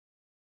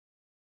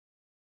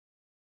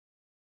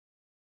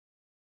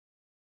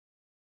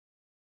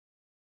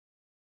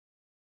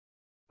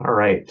All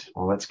right,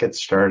 well, let's get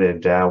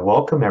started.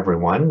 Welcome,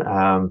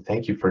 everyone.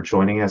 Thank you for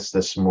joining us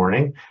this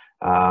morning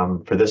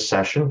for this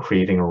session,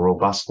 Creating a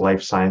Robust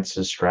Life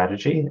Sciences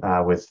Strategy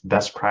with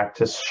Best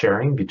Practice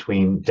Sharing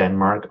between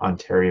Denmark,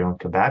 Ontario, and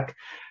Quebec.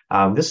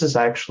 This is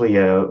actually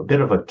a bit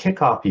of a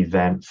kickoff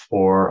event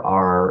for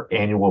our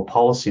annual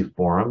policy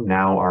forum,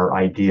 now our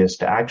Ideas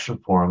to Action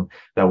forum,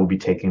 that will be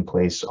taking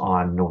place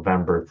on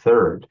November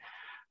 3rd.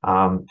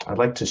 I'd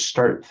like to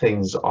start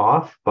things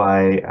off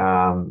by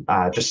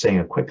just saying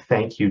a quick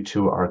thank you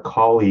to our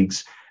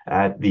colleagues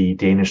at the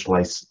Danish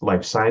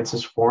Life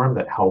Sciences Forum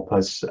that help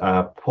us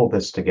pull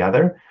this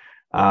together.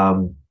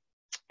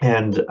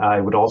 And I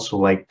would also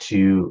like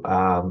to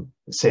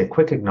say a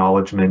quick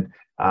acknowledgement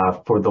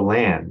for the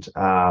land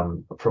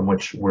from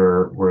which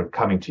we're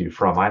coming to you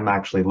from. I'm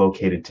actually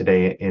located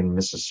today in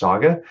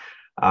Mississauga,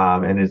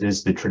 and it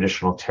is the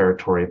traditional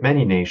territory of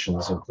many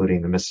nations,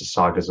 including the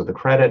Mississaugas of the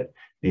Credit,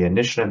 the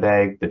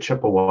Anishinaabe, the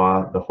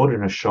Chippewa, the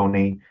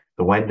Haudenosaunee,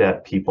 the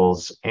Wendat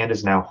peoples, and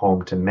is now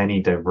home to many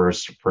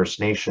diverse First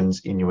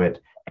Nations, Inuit,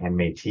 and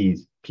Métis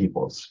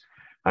peoples.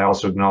 I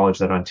also acknowledge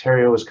that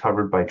Ontario is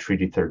covered by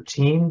Treaty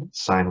 13,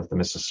 signed with the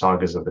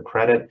Mississaugas of the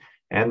Credit,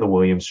 and the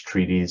Williams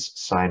Treaties,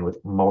 signed with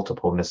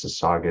multiple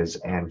Mississaugas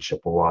and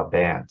Chippewa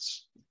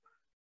bands.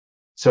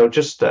 So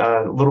just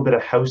a little bit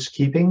of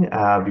housekeeping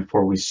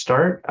before we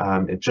start.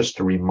 It's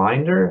just a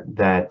reminder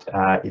that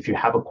if you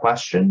have a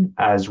question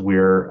as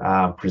we're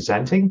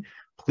presenting,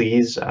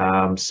 please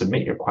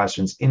submit your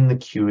questions in the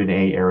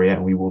Q&A area,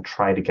 and we will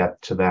try to get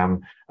to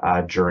them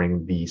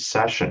during the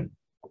session.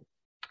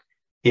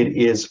 It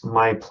is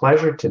my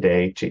pleasure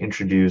today to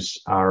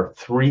introduce our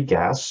three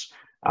guests.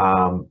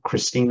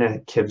 Christina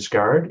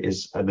Kibsgaard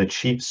is the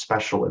Chief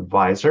Special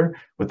Advisor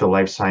with the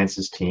Life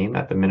Sciences team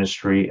at the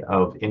Ministry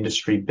of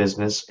Industry,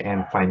 Business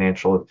and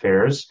Financial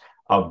Affairs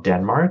of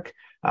Denmark.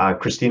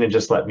 Christina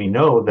just let me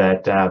know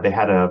that they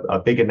had a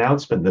big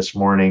announcement this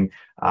morning.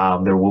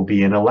 There will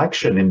be an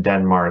election in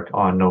Denmark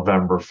on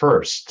November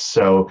 1st.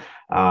 So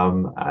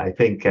I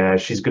think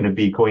she's going to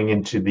be going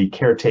into the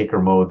caretaker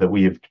mode that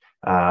we have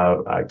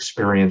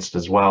experienced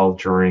as well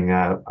during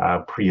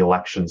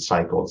pre-election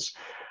cycles.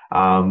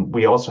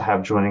 We also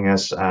have joining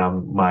us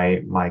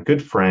my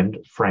good friend,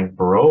 Frank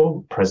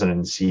Barreau, President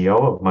and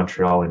CEO of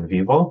Montreal in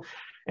Vivo,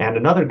 and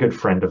another good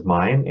friend of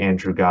mine,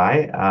 Andrew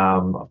Guy,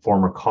 a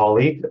former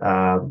colleague,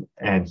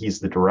 and he's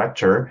the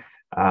director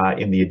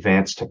in the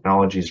Advanced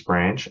Technologies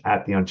branch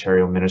at the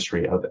Ontario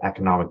Ministry of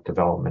Economic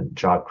Development,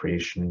 Job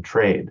Creation and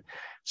Trade.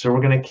 So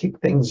we're going to kick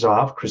things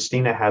off.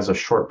 Christina has a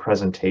short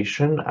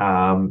presentation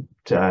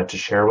to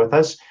share with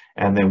us,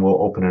 and then we'll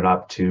open it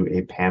up to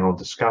a panel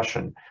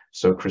discussion.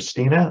 So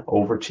Christina,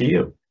 over to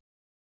you.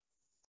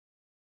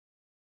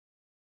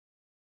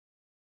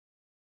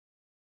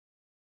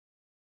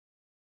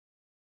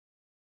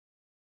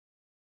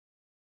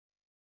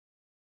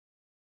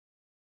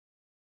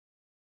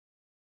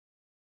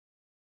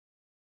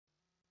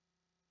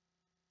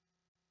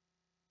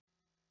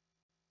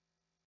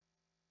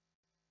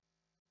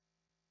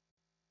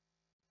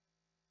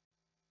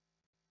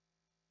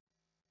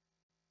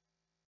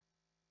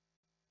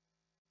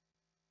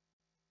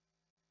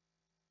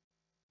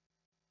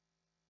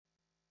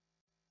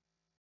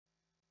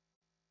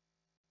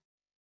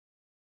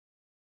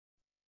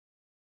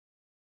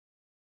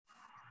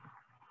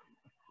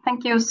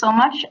 Thank you so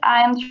much.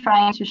 I am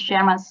trying to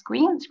share my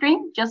screen.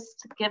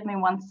 Just give me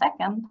 1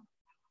 second.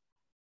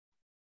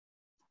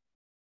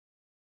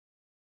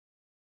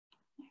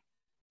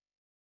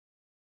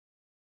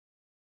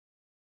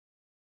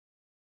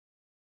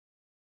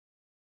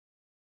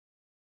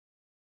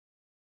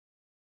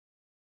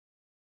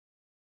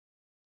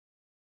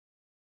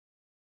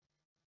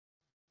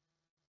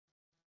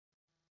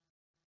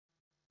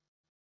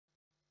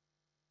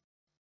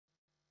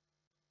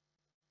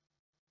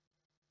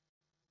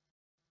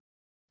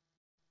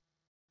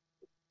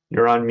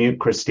 You're on mute,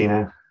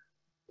 Christina.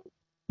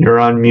 You're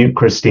on mute,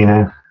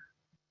 Christina.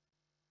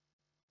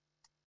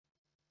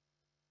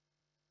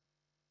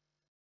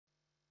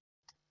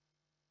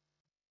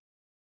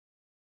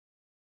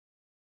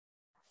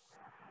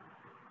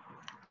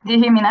 Do you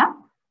hear me now?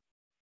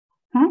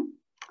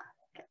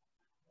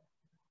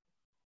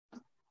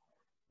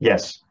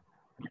 Yes.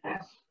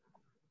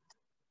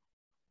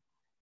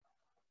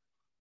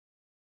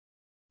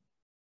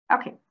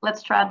 Okay,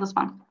 let's try this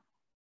one.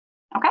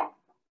 Okay.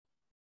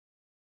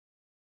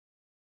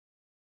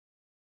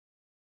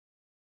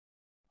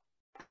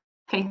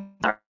 Okay,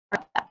 sorry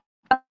about that.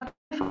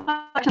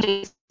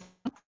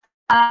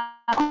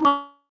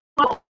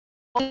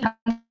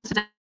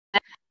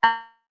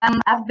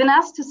 I've been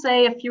asked to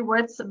say a few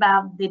words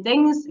about the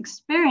Danish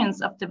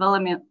experience of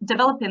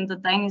developing the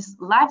Danish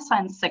life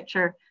science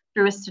sector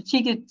through a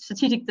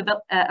strategic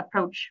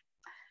approach.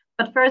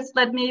 But first,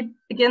 let me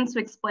begin to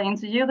explain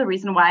to you the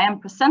reason why I'm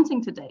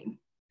presenting today.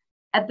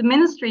 At the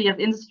Ministry of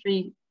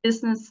Industry,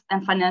 Business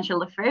and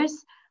Financial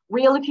Affairs,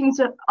 we are looking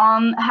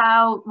on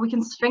how we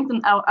can strengthen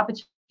our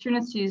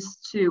opportunities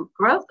to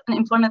growth and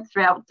employment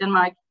throughout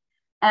Denmark,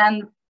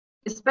 and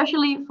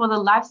especially for the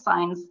life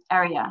science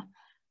area.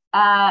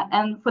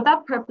 And for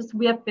that purpose,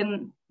 we have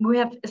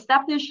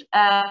established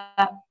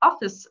an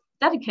office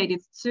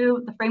dedicated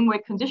to the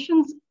framework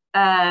conditions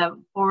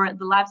for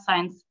the life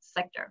science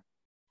sector.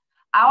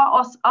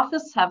 Our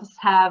office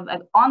have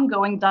an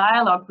ongoing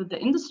dialogue with the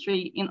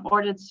industry in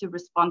order to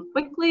respond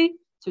quickly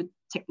to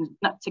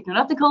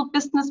technological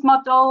business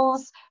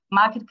models,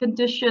 market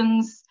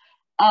conditions,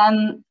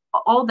 and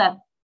all that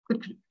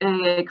could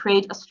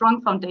create a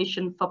strong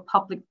foundation for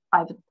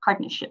public-private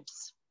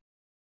partnerships.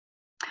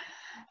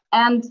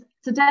 And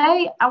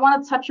today I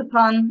want to touch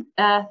upon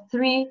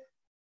 3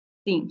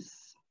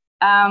 themes.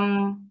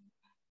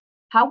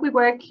 How we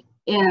work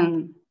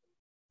in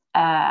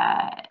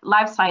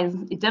life science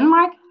in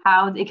Denmark,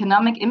 how the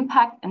economic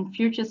impact and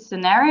future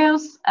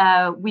scenarios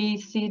we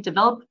see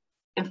develop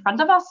in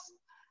front of us,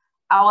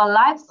 our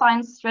life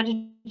science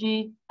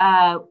strategy,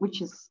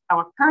 which is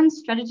our current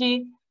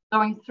strategy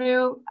going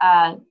through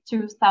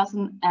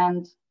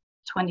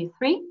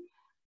 2023,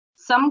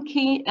 some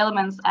key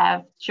elements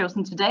I've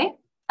chosen today,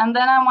 and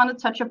then I want to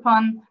touch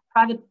upon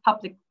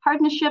private-public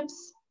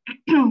partnerships,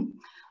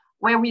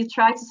 where we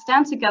try to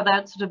stand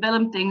together to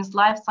develop Danish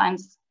life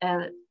science,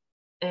 the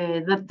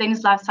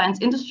Danish life science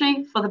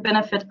industry for the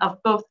benefit of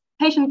both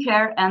patient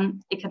care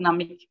and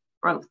economic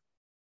growth.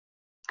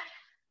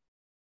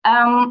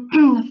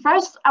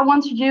 First, I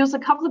want to use a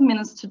couple of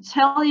minutes to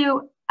tell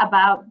you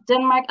about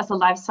Denmark as a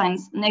life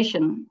science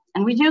nation.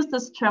 And we use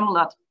this term a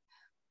lot.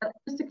 But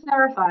just to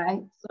clarify,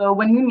 so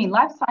when we mean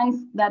life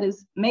science, that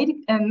is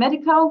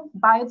medical,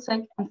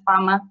 biotech, and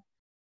pharma.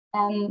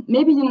 And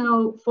maybe you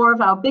know 4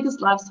 of our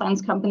biggest life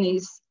science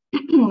companies,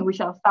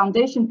 which are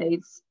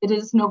foundation-based. It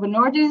is Novo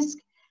Nordisk,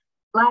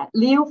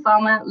 Leo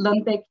Pharma,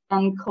 Lundbeck,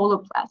 and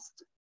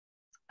Coloplast.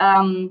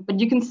 But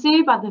you can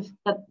see by the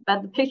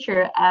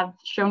picture I've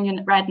shown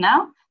you right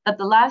now that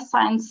the life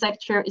science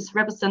sector is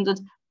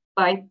represented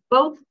by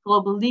both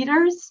global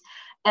leaders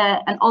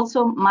and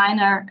also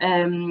minor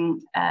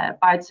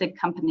biotech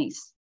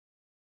companies.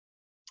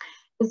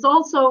 It's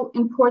also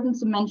important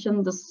to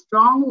mention the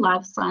strong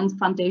life science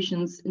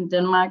foundations in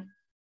Denmark.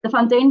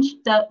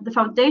 The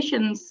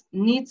foundations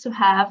need to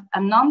have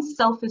a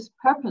non-selfish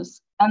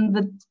purpose, and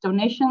the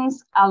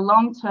donations are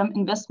long-term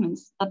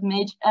investments that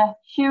make a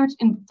huge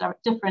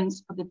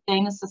difference for the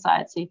Danish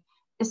society,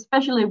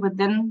 especially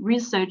within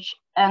research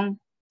and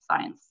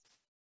science.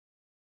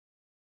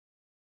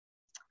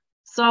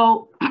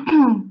 So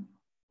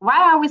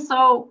why are we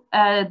so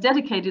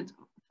dedicated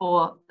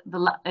for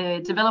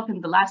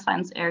developing the life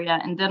science area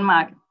in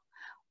Denmark?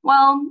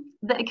 Well,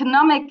 the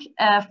economic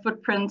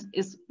footprint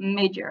is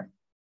major.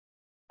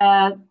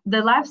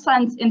 The life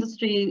science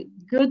industry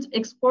goods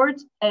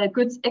export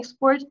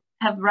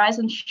have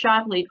risen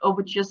sharply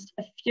over just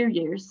a few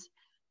years.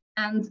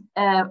 And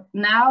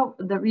now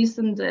the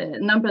recent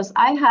numbers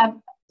I have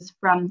is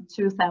from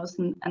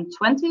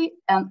 2020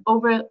 and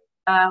over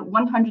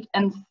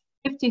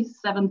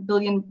 157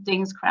 billion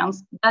Danish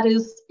crowns. That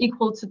is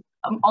equal to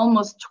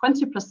almost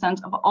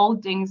 20% of all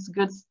Danish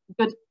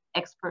good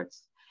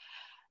exports.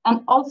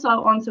 And also I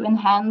want to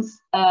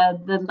enhance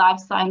the life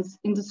science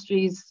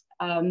industry's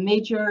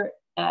major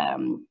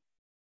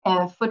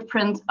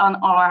footprint on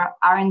our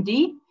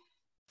R&D.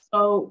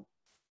 So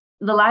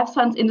the life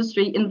science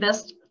industry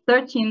invests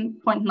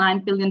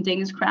 13.9 billion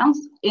Danish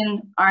crowns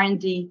in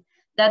R&D.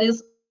 That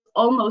is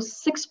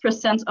almost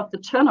 6% of the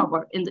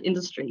turnover in the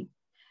industry.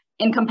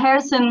 In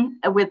comparison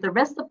with the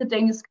rest of the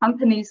Danish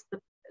companies, the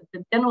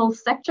general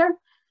sector,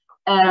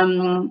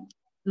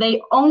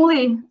 they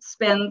only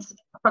spend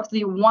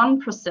approximately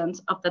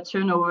 1% of the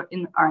turnover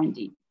in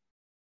R&D.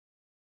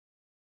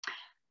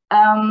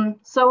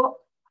 So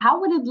how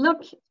would it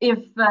look if,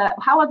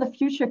 how are the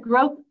future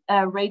growth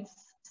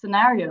rates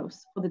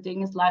scenarios for the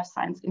Danish life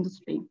science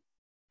industry?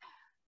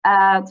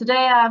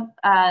 Today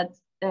I've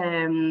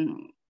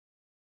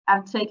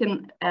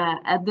taken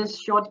this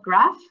short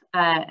graph,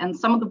 and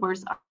some of the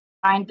words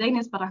are in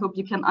Danish, but I hope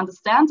you can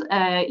understand,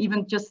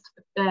 even just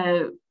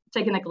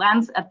taking a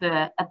glance at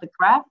the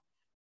graph.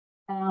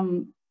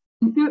 And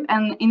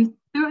in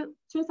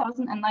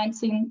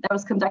 2019, there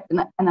was conducted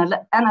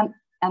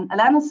an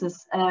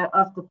analysis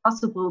of the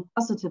possible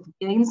positive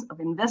gains of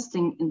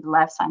investing in the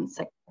life science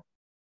sector.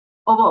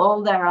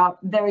 Overall, there are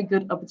very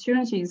good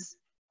opportunities,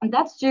 and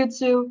that's due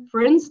to,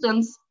 for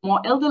instance, more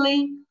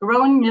elderly,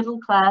 growing middle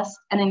class,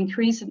 and an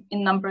increase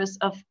in numbers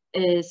of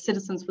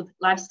citizens with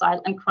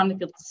lifestyle and chronic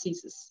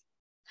diseases.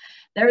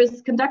 There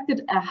is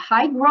conducted a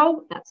high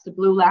growth, that's the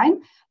blue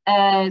line,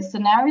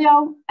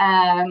 scenario,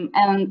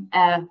 and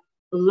a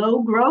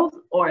low growth,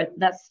 or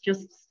that's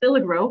just still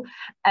a growth,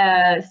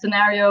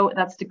 scenario,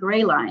 that's the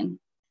gray line.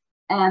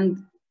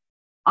 And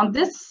on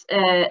this,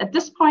 at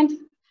this point,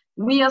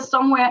 we are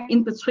somewhere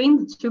in between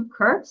the 2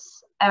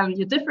 curves, and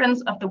the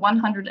difference of the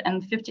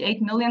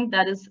 158 million,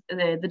 that is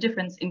the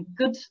difference in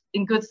goods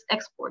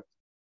export.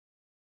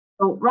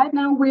 So right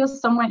now we are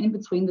somewhere in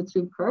between the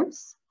 2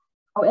 curves.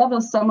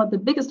 However, some of the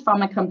biggest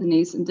pharma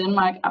companies in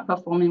Denmark are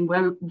performing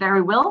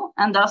very well,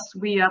 and thus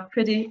we are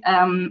pretty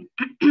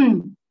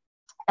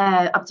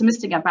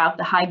optimistic about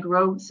the high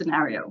growth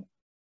scenario.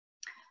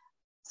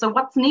 So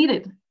what's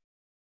needed?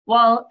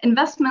 while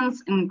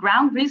investments in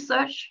ground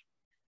research,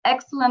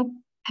 excellent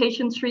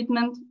patient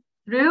treatment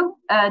through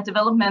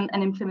development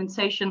and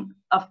implementation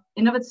of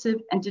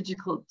innovative and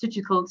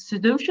digital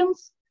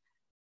solutions,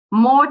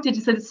 more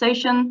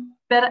digitalization,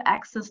 better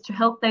access to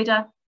health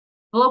data,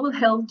 global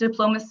health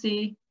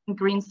diplomacy, and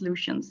green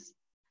solutions.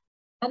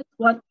 That is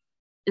what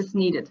is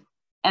needed,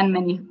 and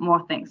many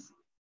more things.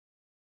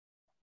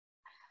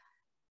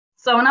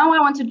 So now I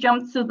want to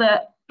jump to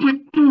the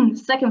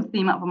second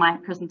theme of my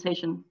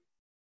presentation.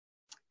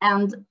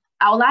 And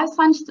our life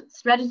science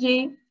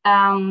strategy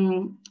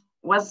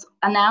was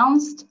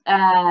announced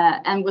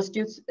and was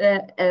due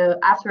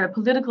after a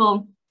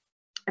political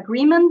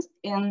agreement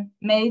in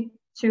May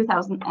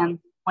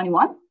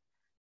 2021.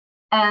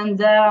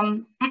 And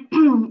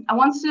I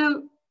want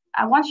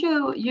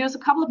to use a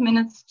couple of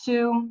minutes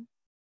to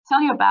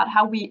tell you about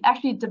how we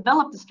actually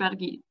developed the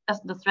strategy,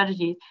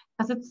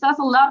 because it says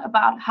a lot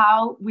about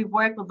how we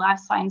work with life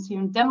science here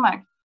in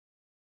Denmark.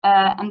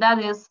 And that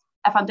is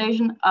a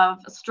foundation of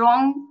a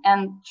strong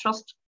and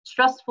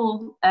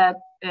trustful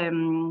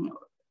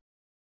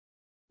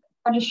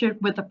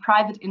partnership with the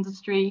private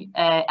industry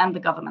and the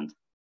government.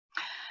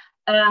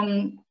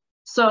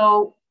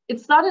 So it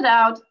started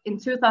out in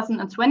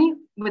 2020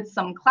 with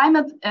some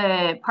climate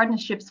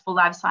partnerships for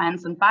life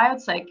science and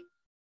biotech,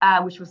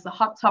 which was the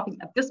hot topic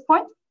at this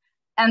point.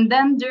 And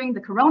then during the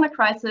Corona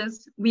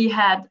crisis, we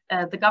had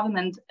the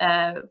government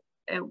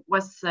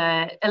was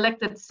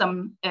elected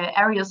some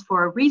areas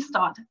for a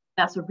restart.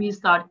 That's a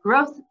restart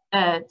growth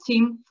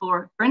team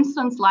for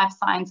instance, life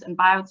science and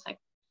biotech.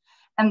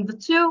 And the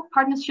two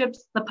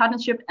partnerships, the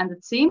partnership and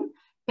the team,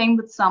 came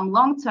with some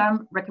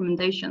long-term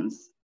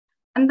recommendations.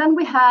 And then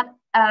we had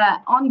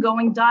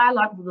ongoing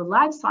dialogue with the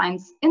life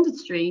science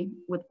industry,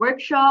 with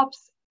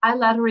workshops,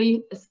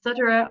 bilaterally,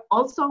 etc.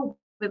 Also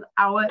with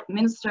our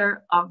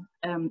Minister of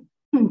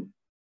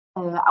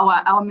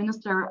our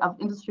Minister of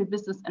Industry,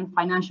 Business and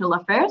Financial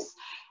Affairs,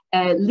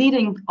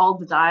 leading all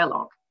the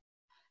dialogue.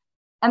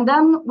 And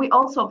then we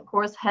also, of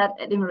course, had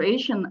an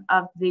evaluation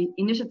of the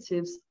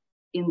initiatives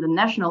in the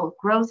National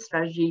Growth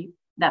Strategy.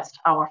 That's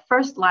our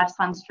first life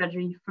science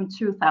strategy from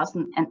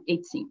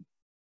 2018.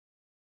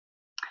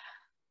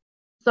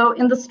 So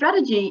in the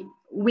strategy,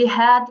 we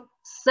had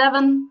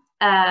 7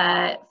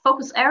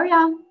 focus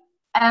areas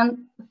and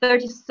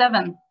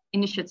 37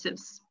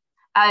 initiatives.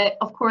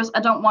 Of course, I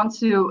don't want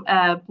to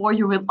bore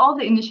you with all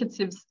the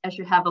initiatives as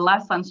you have a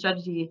life science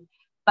strategy,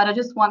 but I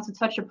just want to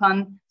touch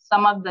upon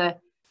some of the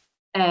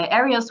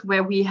areas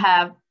where we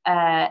have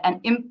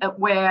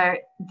where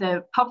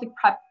the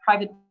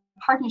public-private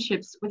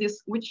partnerships with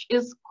this, which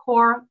is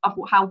core of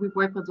how we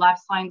work with life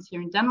science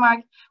here in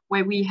Denmark,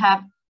 where we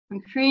have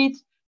concrete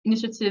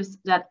initiatives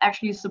that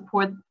actually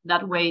support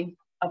that way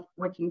of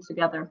working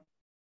together.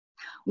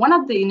 One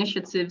of the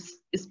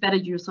initiatives is better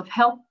use of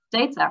health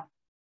data.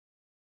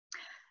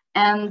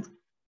 And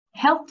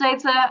health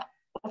data,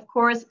 of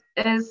course,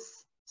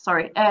 is,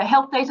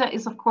 health data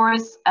is, of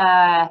course,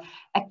 a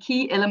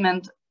key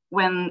element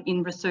when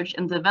in research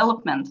and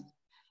development.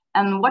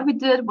 And what we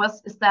did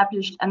was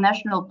establish a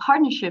national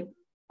partnership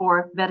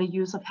for better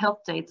use of health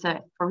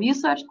data for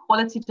research,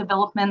 quality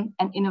development,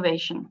 and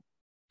innovation.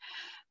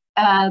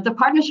 The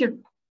partnership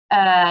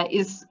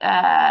is,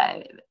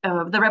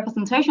 the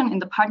representation in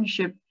the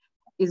partnership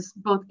is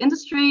both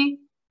industry,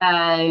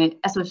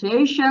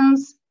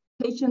 associations,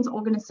 patients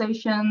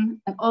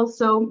organization, and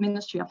also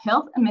Ministry of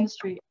Health and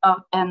Ministry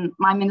of, and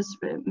my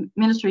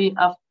Ministry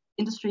of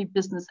Industry,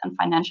 Business and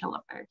Financial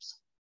Affairs.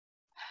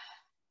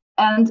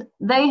 And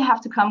they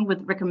have to come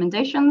with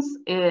recommendations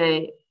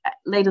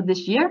later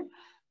this year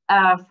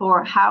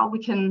for how we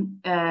can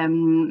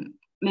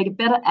make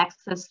better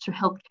access to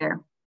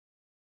healthcare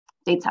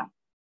data.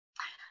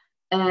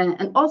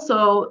 And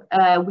also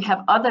we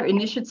have other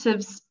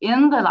initiatives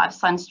in the life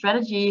science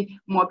strategy,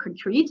 more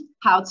concrete,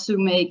 how to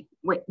make,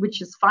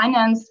 which is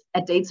finance,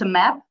 a data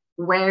map,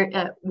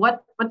 where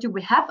what do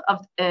we have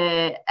of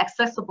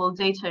accessible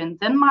data in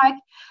Denmark?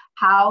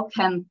 How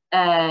can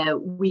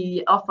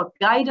we offer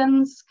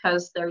guidance,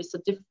 because there is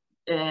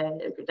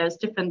there's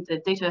different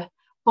data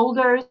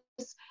holders,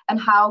 and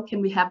how can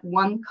we have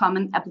one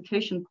common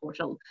application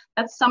portal?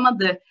 That's some of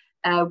the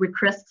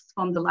requests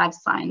from the life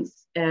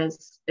science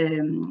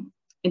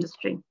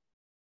industry.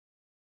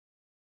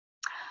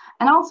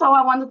 And also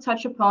I want to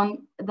touch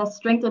upon the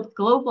strengthened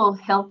global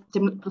health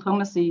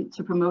diplomacy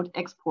to promote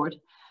export.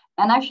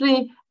 And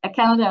actually,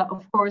 Canada,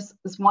 of course,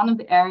 is one of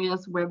the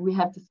areas where we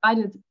have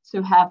decided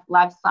to have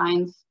life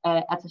science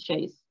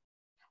attachés.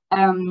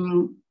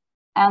 And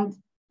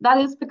that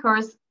is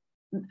because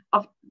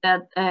of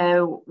that,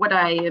 what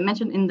I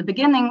mentioned in the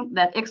beginning,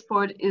 that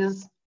export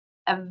is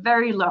a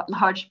very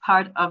large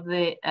part of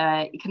the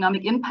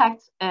economic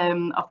impact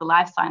of the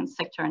life science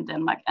sector in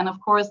Denmark. And of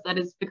course, that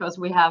is because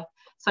we have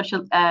such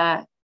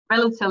a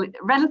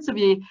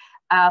relatively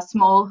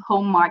small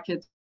home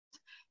market.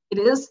 It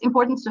is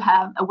important to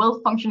have a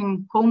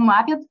well-functioning home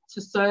market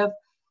to serve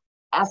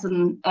as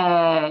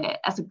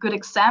a good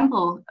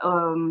example,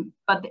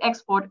 but the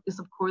export is,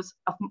 of course,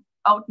 of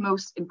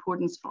utmost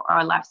importance for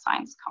our life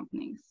science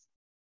companies.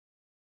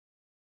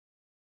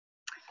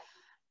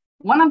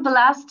 One of the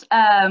last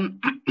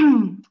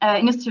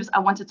initiatives I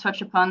want to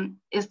touch upon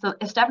is the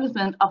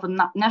establishment of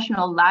a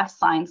National Life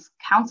Science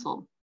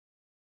Council.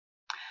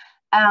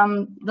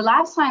 The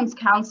Life Science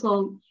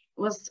Council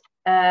was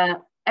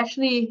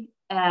actually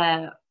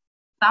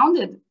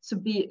founded to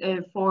be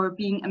for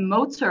being a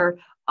motor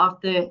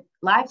of the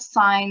life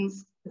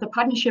science, the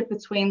partnership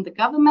between the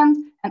government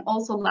and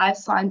also life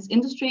science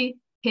industry,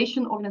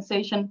 patient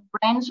organization,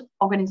 branch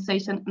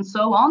organization, and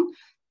so on,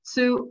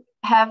 to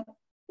have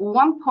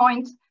one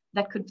point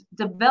that could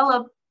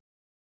develop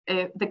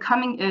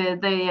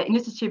the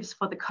initiatives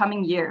for the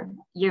coming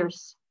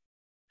years.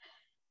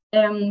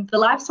 The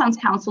Life Science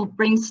Council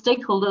brings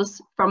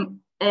stakeholders from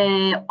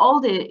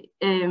all the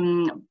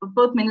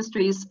both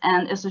ministries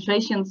and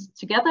associations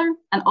together,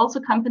 and also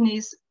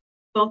companies,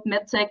 both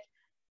medtech,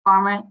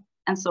 pharma,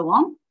 and so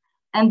on.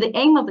 And the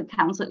aim of the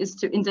council is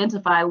to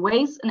identify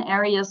ways and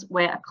areas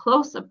where a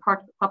closer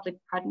public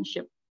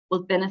partnership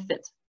will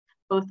benefit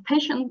both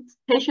patients,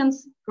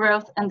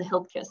 growth, and the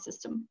healthcare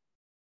system.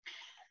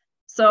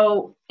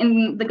 So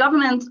in the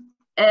government,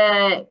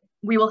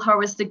 we will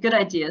harvest the good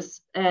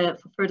ideas for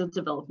further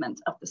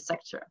development of the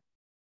sector.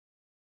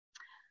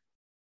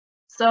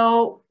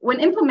 So when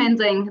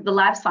implementing the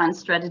life science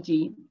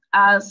strategy,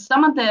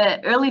 some of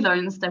the early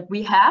learnings that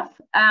we have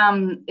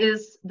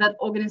is that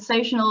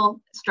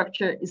organizational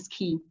structure is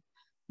key.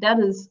 That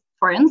is,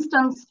 for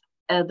instance,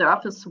 the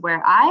office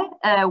where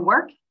I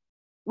work,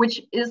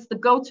 which is the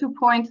go-to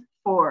point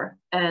for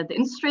the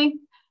industry,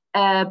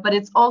 but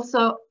it's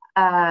also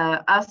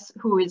us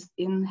who is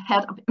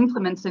head of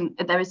implementing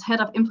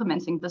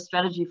the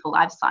strategy for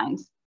life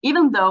science,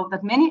 even though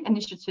that many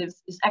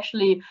initiatives is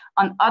actually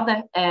on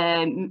other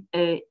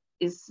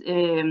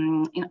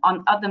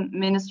on other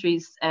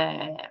ministries'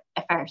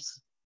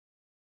 affairs.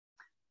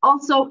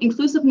 Also,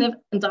 inclusiveness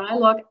and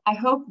dialogue. I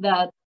hope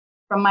that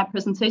from my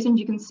presentation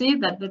you can see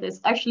that that is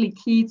actually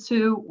key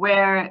to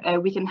where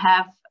we can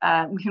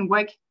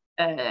work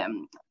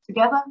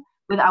together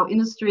with our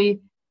industry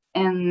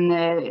on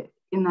a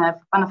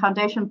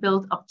foundation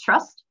built of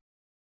trust.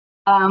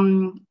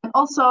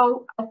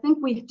 Also, I think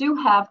we do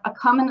have a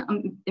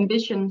common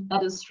ambition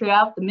that is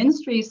throughout the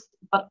ministries,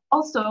 but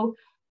also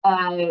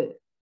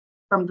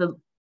from the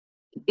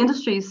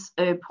industry's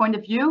point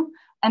of view,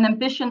 an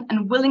ambition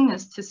and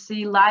willingness to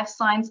see life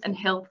science and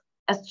health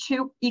as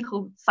two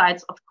equal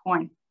sides of the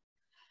coin.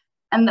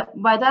 And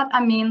by that,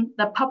 I mean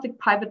that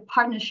public-private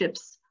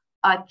partnerships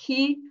are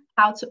key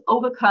how to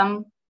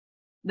overcome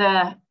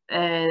the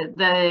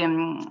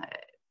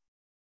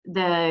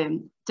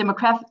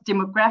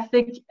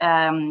demographic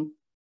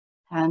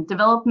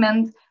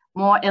development,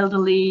 more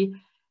elderly,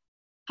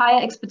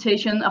 higher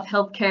expectation of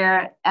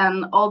healthcare,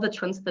 and all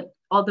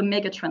the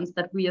mega trends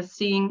that we are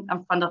seeing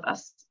in front of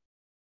us.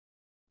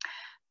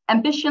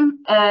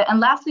 Ambition, and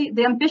lastly,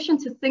 the ambition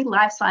to think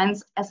life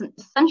science as an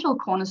essential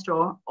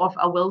cornerstone of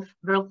our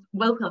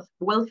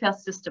welfare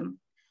system.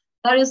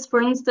 That is,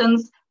 for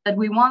instance, that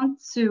we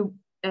want to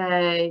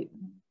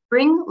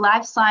bring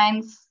life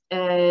science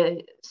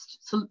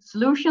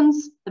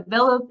solutions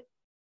developed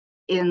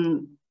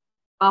in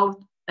both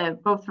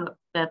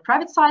the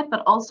private side,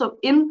 but also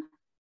in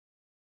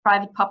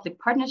private-public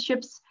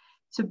partnerships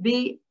to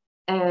be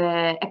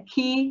a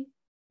key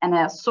and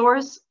a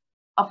source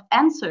of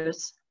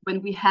answers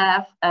when we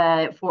have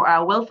for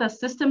our welfare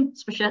system,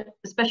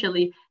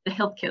 especially the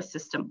healthcare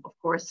system, of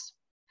course.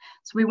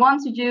 So we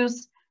want to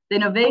use the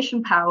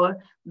innovation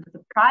power that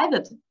the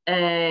private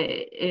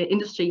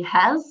industry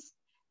has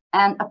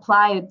and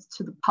apply it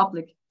to the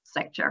public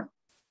sector,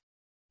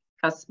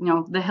 because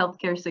the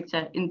healthcare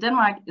sector in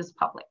Denmark is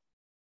public.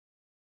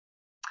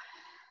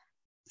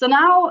 So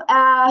now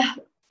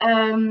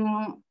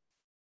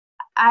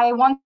I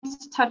want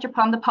to touch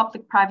upon the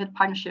public-private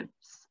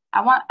partnerships.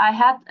 I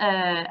have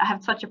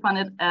touched upon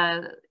it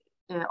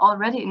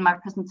already in my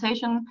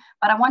presentation,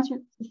 but I want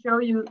to show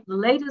you the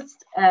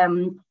latest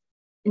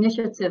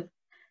initiative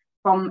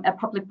from a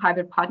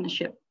public-private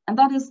partnership, and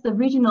that is the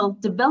Regional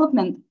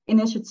Development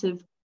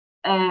Initiative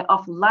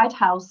of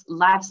Lighthouse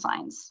Life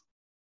Science.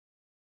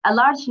 A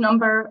large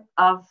number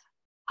of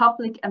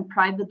public and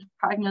private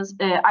partners,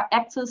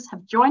 actors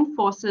have joined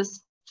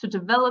forces to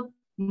develop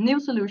new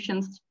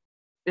solutions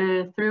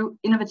through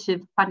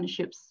innovative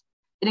partnerships.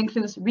 It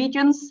includes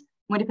regions,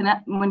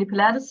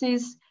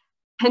 municipalities,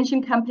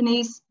 pension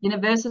companies,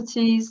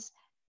 universities,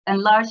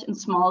 and large and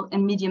small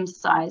and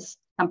medium-sized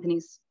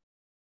companies.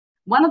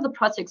 One of the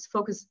project's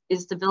focus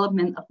is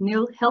development of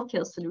new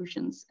healthcare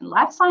solutions in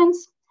life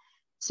science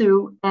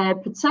to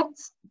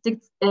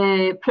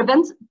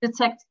prevent,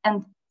 detect,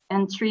 and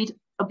treat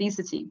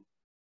obesity.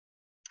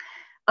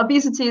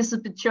 Obesity is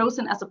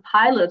chosen as a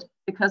pilot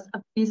because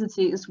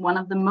obesity is one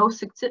of the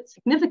most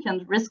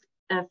significant risk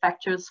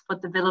factors for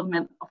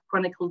development of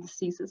chronic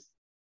diseases.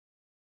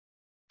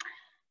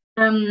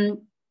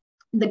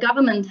 The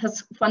government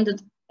has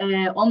funded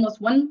almost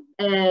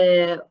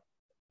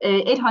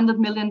 800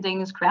 million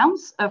Danish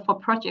crowns for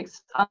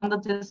projects under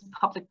this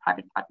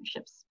public-private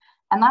partnerships.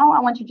 And now I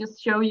want to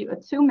just show you a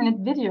 2-minute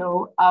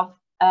video of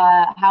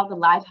how the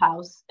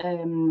Lighthouse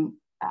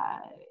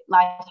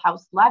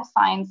Lighthouse Life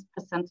Science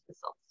present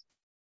results.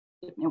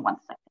 Give me 1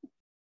 second.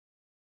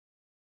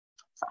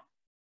 So.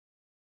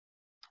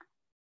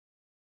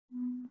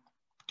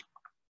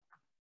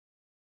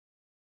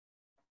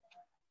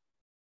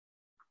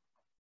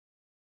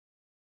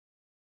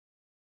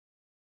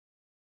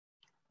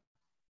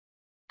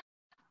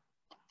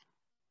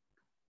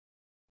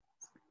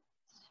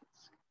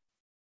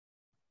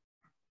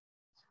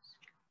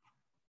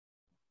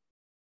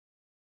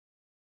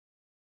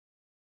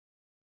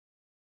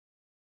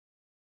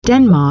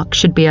 Denmark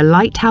should be a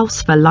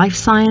lighthouse for life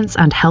science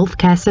and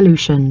healthcare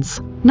solutions.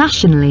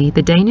 Nationally,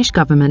 the Danish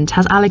government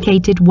has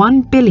allocated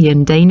 1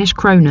 billion Danish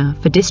kroner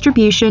for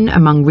distribution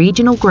among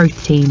regional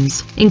growth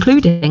teams,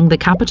 including the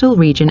capital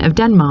region of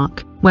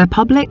Denmark, where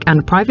public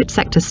and private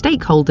sector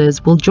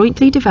stakeholders will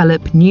jointly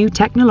develop new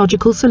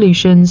technological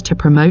solutions to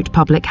promote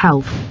public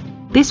health.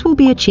 This will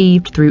be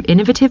achieved through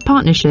innovative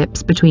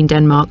partnerships between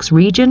Denmark's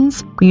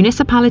regions,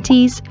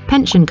 municipalities,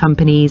 pension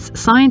companies,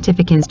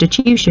 scientific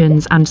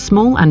institutions, and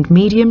small and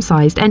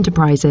medium-sized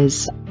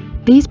enterprises.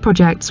 These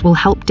projects will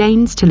help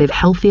Danes to live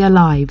healthier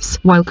lives,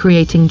 while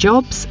creating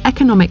jobs,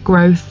 economic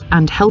growth,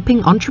 and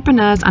helping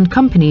entrepreneurs and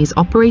companies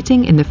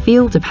operating in the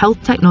field of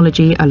health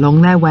technology along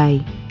their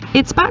way.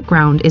 Its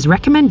background is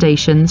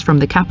recommendations from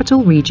the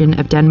capital region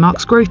of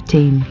Denmark's growth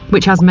team,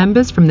 which has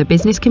members from the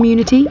business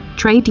community,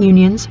 trade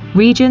unions,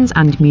 regions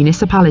and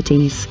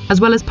municipalities,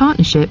 as well as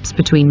partnerships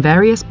between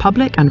various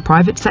public and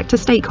private sector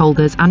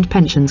stakeholders and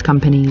pensions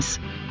companies.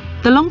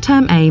 The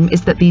long-term aim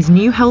is that these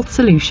new health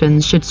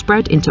solutions should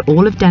spread into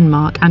all of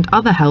Denmark and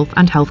other health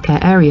and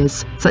healthcare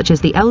areas, such as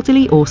the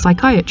elderly or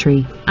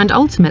psychiatry, and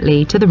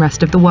ultimately to the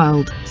rest of the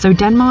world, so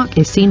Denmark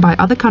is seen by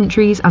other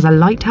countries as a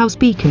lighthouse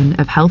beacon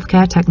of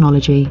healthcare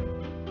technology.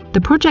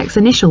 The project's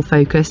initial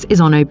focus is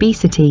on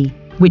obesity,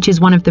 which is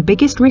one of the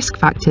biggest risk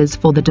factors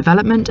for the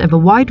development of a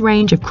wide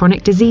range of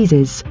chronic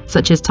diseases,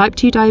 such as type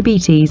 2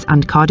 diabetes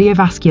and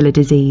cardiovascular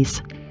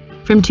disease.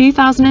 From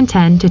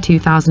 2010 to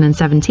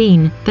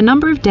 2017, the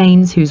number of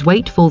Danes whose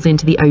weight falls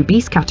into the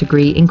obese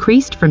category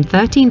increased from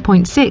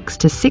 13.6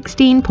 to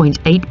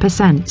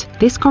 16.8%.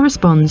 This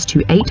corresponds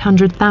to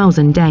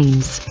 800,000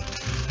 Danes.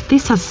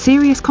 This has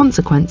serious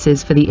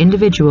consequences for the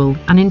individual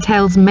and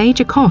entails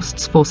major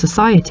costs for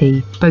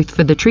society, both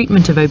for the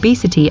treatment of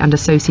obesity and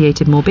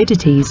associated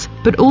morbidities,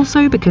 but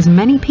also because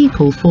many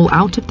people fall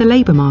out of the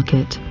labour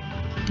market.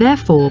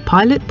 Therefore,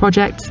 pilot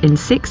projects in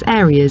 6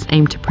 areas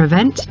aim to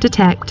prevent,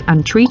 detect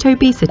and treat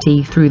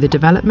obesity through the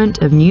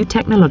development of new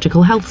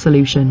technological health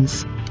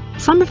solutions.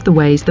 Some of the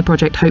ways the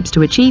project hopes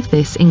to achieve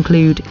this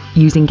include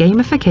using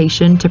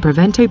gamification to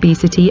prevent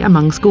obesity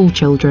among school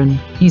children,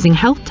 using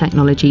health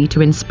technology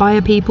to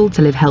inspire people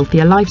to live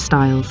healthier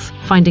lifestyles,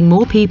 finding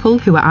more people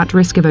who are at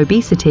risk of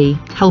obesity,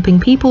 helping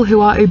people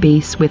who are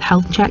obese with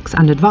health checks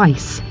and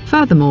advice.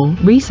 Furthermore,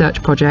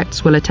 research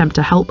projects will attempt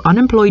to help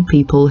unemployed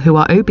people who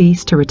are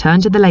obese to return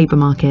to the labour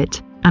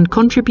market and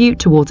contribute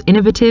towards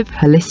innovative,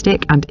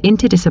 holistic and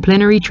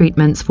interdisciplinary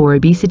treatments for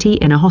obesity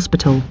in a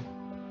hospital.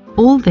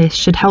 All this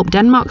should help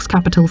Denmark's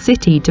capital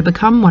city to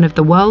become one of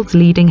the world's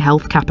leading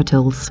health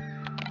capitals.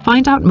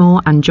 Find out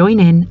more and join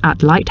in at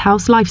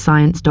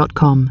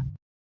lighthouselifescience.com.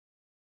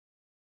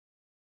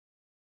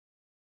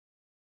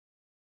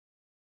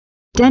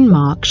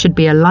 Denmark should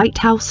be a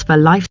lighthouse for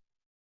life.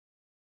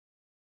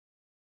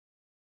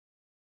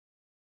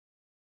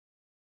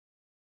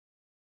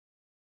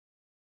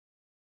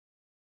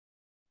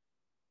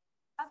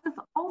 That is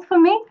all for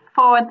me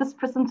for this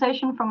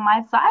presentation from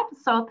my side.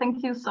 So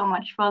thank you so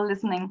much for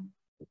listening.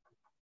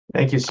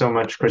 Thank you so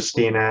much,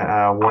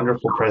 Christina.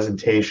 Wonderful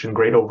presentation,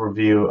 great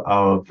overview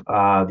of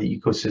the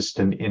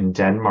ecosystem in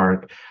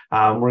Denmark.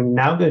 We're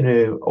now going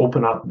to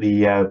open up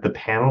the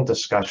panel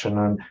discussion,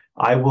 and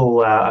I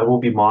will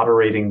be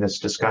moderating this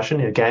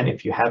discussion. Again,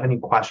 if you have any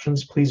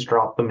questions, please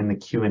drop them in the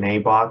Q&A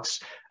box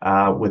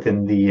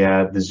within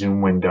the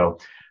Zoom window.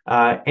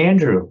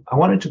 Andrew, I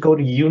wanted to go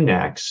to you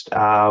next.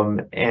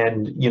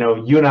 And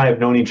you and I have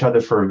known each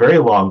other for a very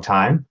long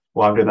time,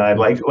 longer than I'd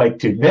like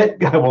to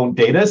admit. I won't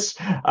date us,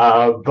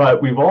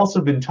 but we've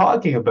also been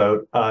talking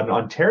about an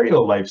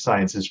Ontario life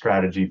sciences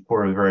strategy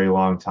for a very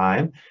long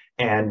time,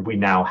 and we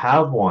now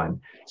have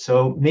one.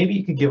 So maybe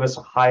you could give us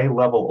a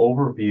high-level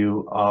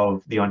overview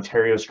of the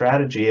Ontario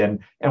strategy and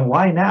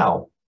why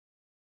now?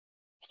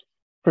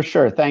 For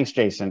sure. Thanks,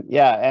 Jason.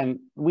 Yeah, and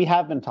we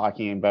have been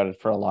talking about it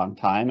for a long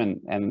time,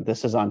 and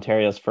this is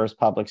Ontario's first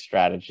public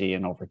strategy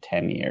in over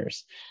 10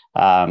 years.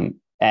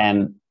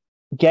 And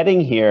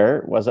getting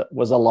here was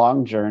a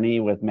long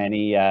journey with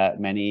many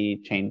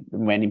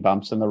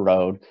bumps in the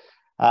road.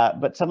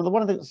 But some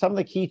of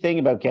the key thing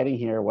about getting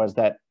here was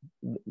that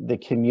the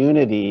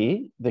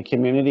community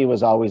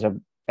was always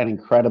an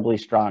incredibly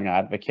strong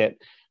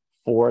advocate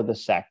for the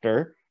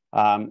sector,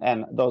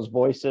 and those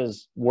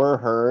voices were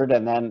heard.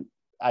 And then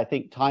I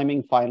think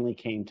timing finally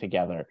came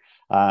together.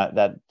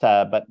 But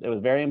it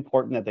was very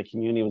important that the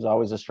community was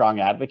always a strong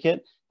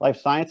advocate.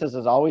 Life sciences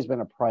has always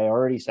been a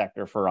priority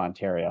sector for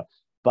Ontario.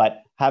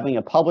 But having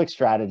a public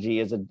strategy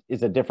is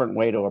a different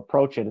way to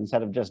approach it.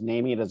 Instead of just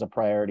naming it as a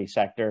priority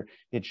sector,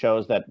 it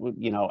shows that,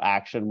 you know,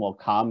 action will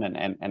come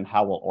and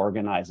how we'll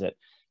organize it.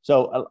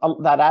 So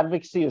that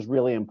advocacy is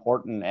really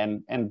important.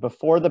 And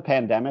before the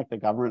pandemic, the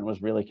government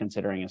was really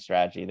considering a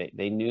strategy.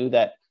 They knew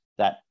that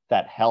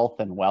health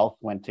and wealth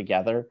went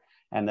together,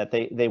 and that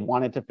they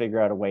wanted to figure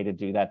out a way to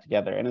do that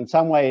together. And in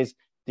some ways,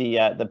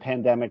 the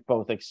pandemic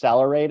both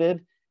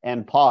accelerated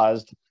and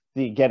paused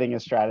the getting a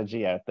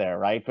strategy out there,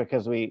 right?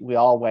 Because we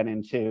all went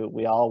into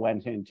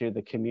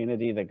the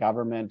community, the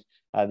government,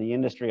 the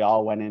industry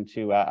all went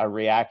into a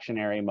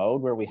reactionary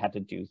mode where we had to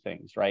do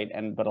things, right?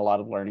 But a lot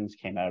of learnings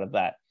came out of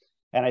that.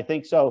 And I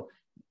think so,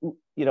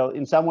 you know,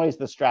 in some ways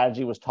the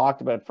strategy was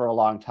talked about for a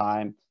long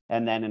time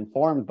and then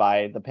informed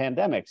by the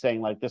pandemic, saying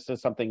like, this is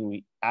something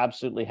we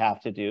absolutely have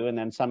to do. And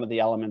then some of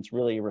the elements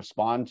really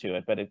respond to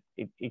it, but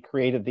it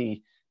created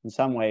in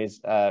some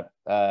ways,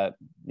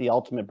 the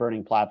ultimate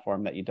burning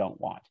platform that you don't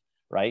want,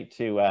 right,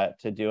 to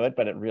do it,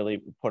 but it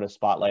really put a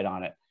spotlight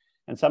on it.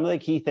 And some of the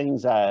key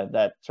things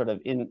that sort of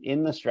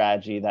in the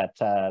strategy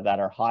that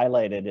are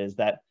highlighted is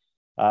that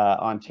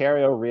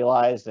Ontario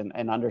realized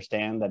and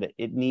understand that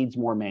it needs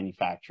more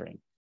manufacturing.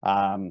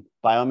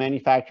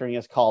 Biomanufacturing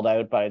is called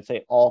out, but I'd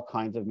say all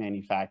kinds of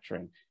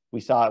manufacturing. We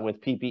saw it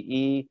with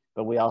PPE,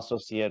 but we also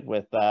see it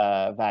with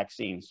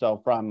vaccines.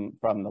 So from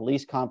the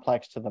least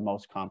complex to the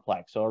most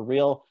complex. So a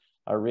real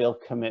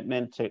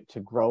commitment to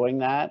growing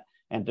that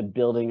and to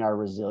building our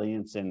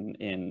resilience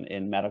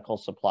in medical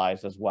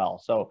supplies as well.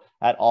 So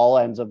at all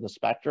ends of the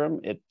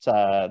spectrum, it's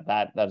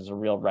that is a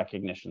real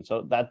recognition.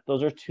 So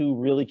those are two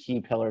really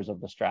key pillars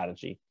of the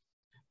strategy.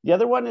 The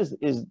other one is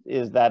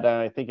that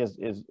I think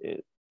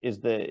is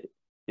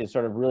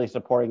sort of really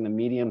supporting the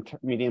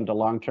medium to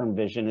long-term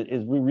vision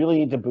is we really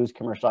need to boost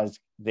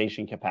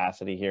commercialization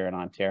capacity here in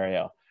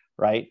Ontario,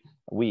 right?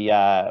 We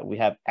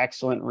have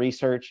excellent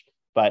research,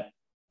 but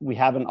we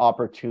have an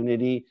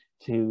opportunity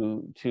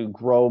to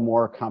grow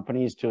more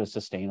companies to a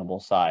sustainable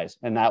size,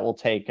 and that will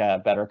take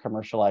better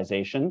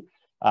commercialization.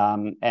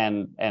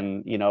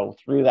 And you know,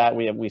 through that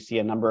we see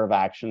a number of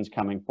actions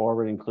coming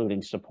forward,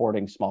 including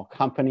supporting small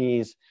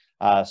companies,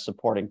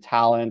 supporting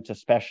talent,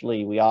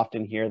 especially we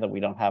often hear that we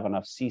don't have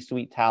enough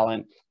C-suite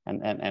talent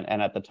and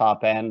at the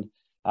top end.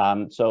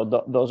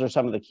 So those are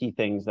some of the key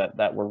things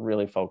that we're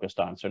really focused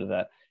on, sort of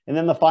that. And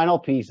then the final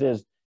piece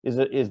is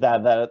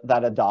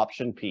that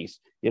adoption piece.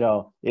 You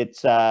know,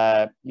 it's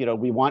you know,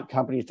 we want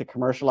companies to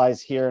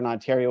commercialize here in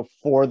Ontario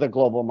for the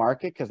global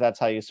market, because that's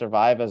how you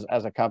survive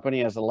as a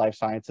company, as a life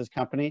sciences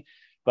company.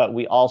 But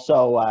we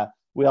also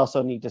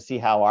need to see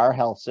how our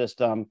health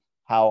system,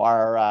 how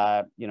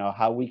our you know,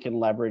 how we can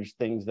leverage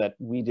things that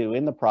we do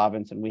in the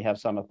province and we have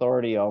some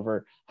authority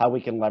over, how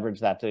we can leverage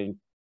that to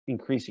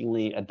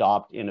increasingly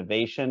adopt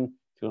innovation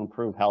to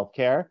improve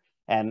healthcare.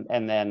 And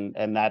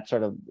that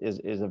sort of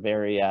is a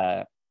very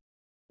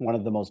one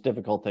of the most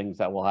difficult things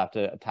that we'll have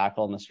to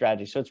tackle in the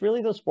strategy. So it's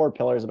really those four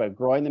pillars about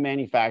growing the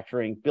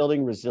manufacturing,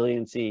 building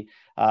resiliency,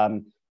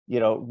 you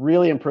know,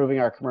 really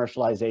improving our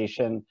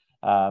commercialization,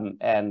 and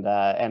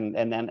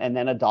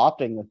then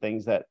adopting the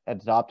things that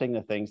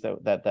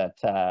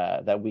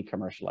we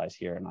commercialize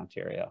here in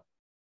Ontario.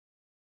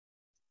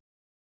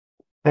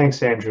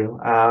 Thanks, Andrew.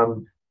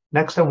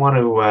 Next, I want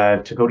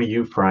to go to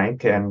you,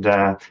 Frank, and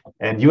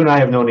you and I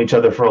have known each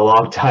other for a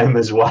long time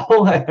as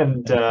well,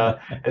 and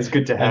it's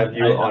good to have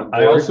you on board.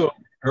 I also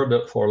heard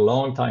it for a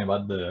long time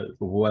about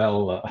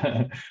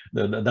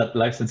that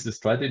licensing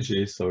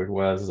strategy, so it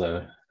was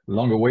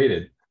long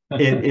awaited.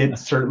 It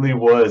certainly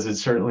was. It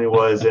certainly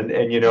was,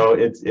 and you know,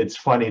 it's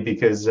funny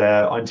because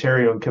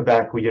Ontario and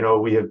Quebec, we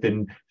have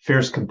been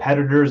fierce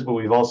competitors, but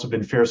we've also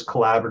been fierce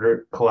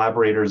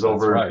collaborators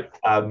over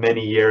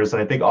many years.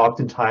 And I think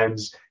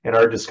oftentimes in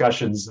our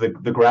discussions, the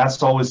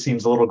grass always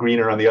seems a little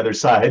greener on the other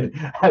side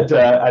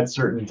at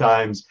certain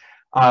times.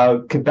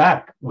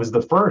 Quebec was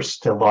the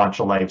first to launch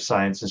a life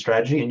sciences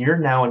strategy, and you're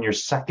now in your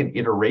second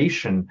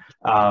iteration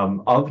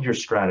of your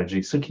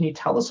strategy. So can you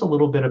tell us a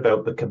little bit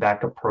about the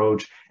Quebec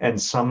approach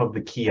and some of the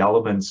key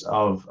elements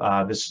of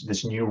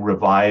this new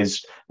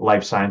revised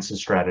life sciences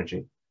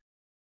strategy?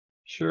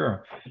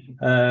 Sure.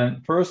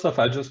 First off,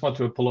 I just want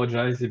to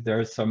apologize if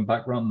there is some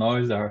background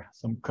noise. There are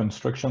some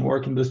construction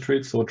work in the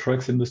street, so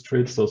trucks in the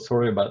street, so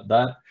sorry about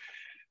that.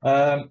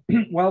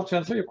 Well, to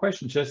answer your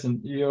question,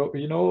 Jason,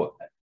 you know,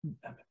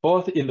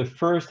 both in the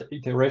first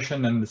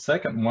iteration and the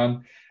second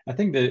one, I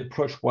think the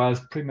approach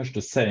was pretty much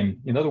the same.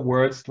 In other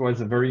words, it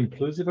was a very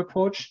inclusive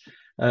approach.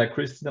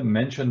 Christina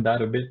mentioned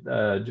that a bit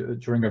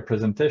during her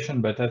presentation,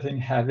 but I think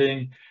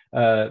having,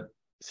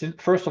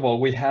 first of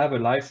all, we have a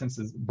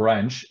licenses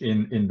branch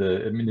in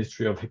the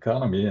Ministry of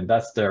Economy, and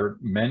that's their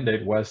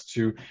mandate, was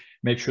to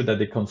make sure that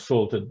they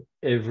consulted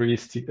every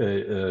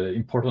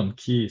important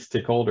key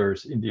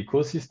stakeholders in the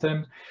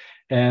ecosystem.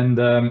 And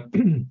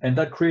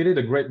that created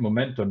a great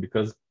momentum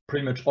because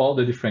pretty much all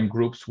the different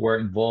groups were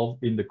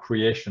involved in the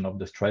creation of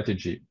the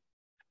strategy.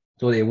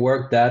 So they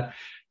worked that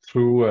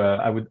through,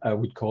 I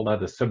would call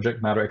that a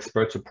subject matter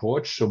experts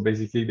approach. So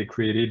basically they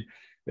created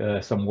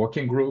some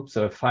working groups,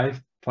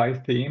 5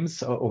 5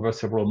 themes over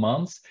several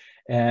months.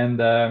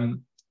 And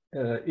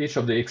each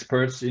of the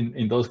experts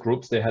in those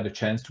groups, they had a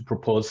chance to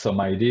propose some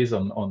ideas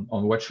on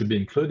what should be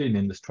included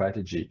in the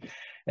strategy.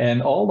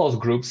 And all those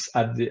groups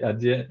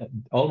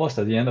almost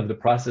at the end of the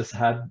process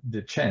had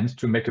the chance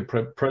to make a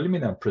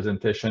preliminary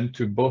presentation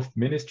to both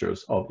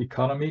ministers of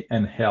economy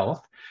and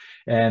health.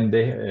 And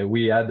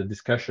we had a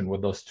discussion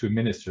with those 2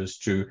 ministers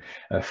to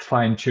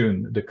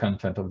fine-tune the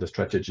content of the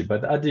strategy.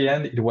 But at the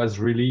end, it was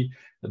really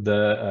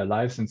the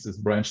life sciences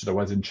branch that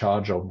was in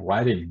charge of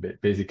writing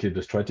basically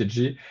the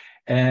strategy.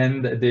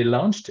 And they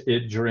launched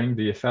it during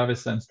the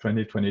Effervescence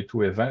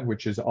 2022 event,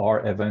 which is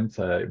our event,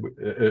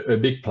 a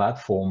big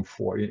platform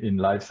in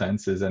life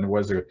sciences, and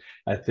was,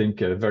 I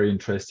think, a very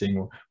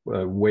interesting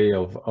way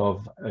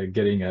of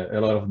getting a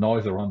lot of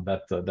noise around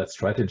that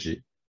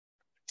strategy.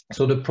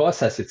 So the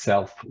process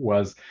itself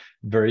was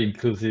very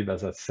inclusive,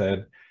 as I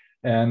said.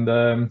 And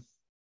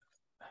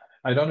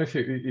I don't know if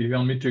you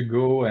want me to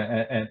go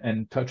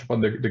and touch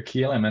upon the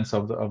key elements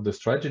of the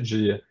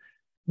strategy.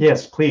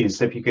 Yes,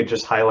 please. If you could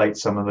just highlight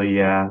some of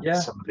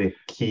the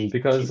key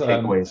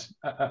takeaways.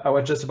 I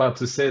was just about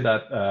to say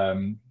that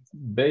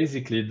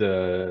basically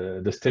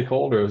the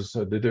stakeholders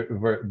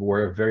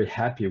were very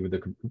happy with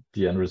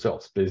the end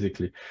results.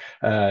 Basically,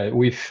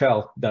 we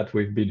felt that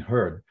we've been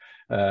heard.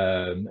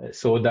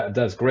 So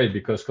that's great,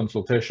 because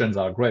consultations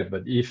are great,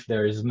 but if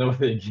there is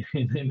nothing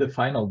in the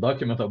final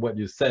document of what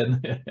you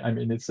said, I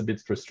mean, it's a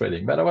bit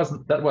frustrating. But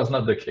that was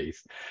not the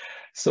case.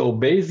 So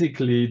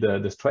basically,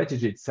 the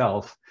strategy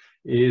itself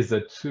is a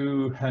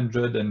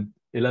 $211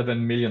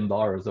 million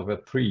over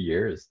 3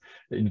 years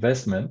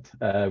investment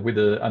with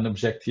an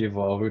objective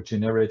of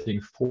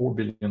generating $4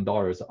 billion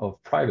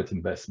of private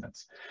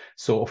investments.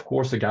 So of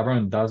course the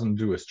government doesn't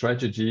do a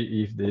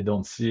strategy if they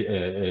don't see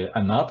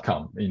an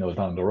outcome,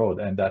 down the road,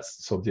 and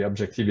so the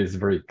objective is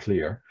very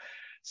clear.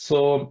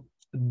 So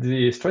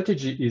the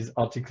strategy is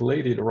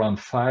articulated around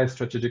 5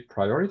 strategic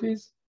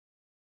priorities.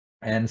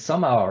 And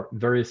some are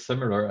very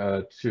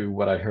similar to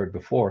what I heard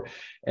before.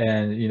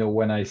 And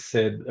when I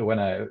say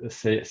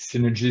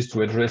synergies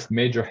to address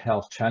major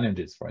health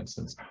challenges, for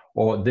instance,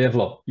 or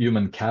develop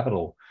human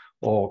capital,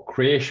 or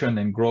creation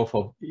and growth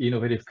of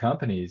innovative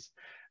companies,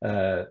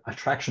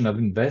 attraction of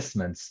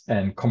investments,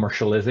 and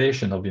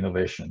commercialization of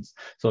innovations.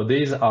 So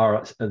these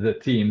are the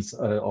themes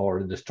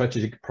or the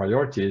strategic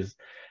priorities.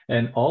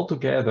 And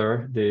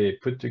altogether, they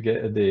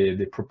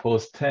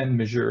proposed 10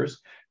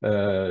 measures.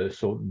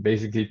 So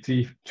basically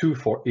 2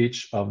 for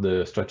each of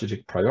the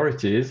strategic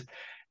priorities.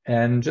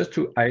 And just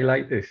to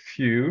highlight a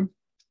few,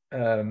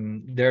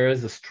 there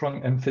is a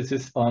strong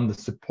emphasis on the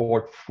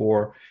support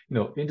for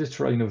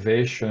industrial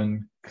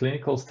innovation,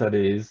 clinical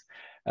studies,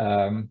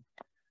 better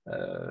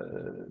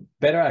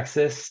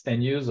access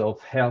and use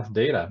of health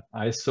data.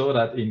 I saw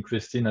that in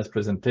Christina's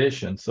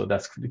presentation, so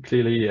that's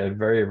clearly a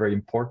very, very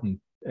important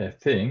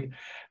thing.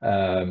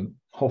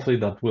 Hopefully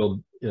that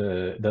will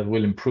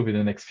improve in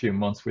the next few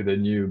months with a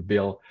new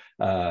bill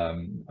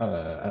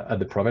at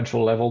the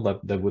provincial level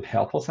that would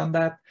help us on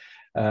that.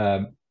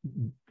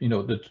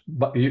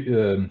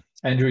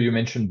 Andrew, you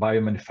mentioned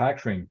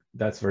biomanufacturing.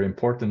 That's very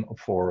important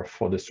for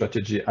the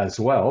strategy as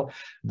well.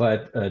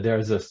 But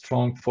there's a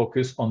strong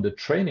focus on the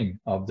training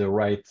of the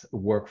right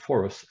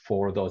workforce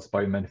for those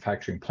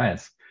biomanufacturing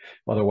plants.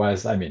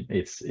 Otherwise, I mean,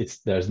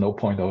 there's no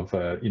point of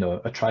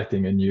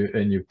attracting a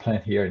new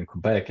plant here in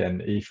Quebec,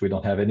 and if we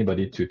don't have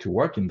anybody to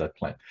work in that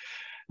plant.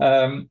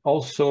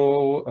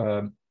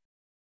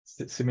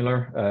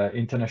 Similar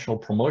international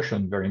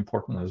promotion, very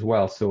important as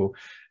well. So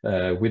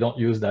we don't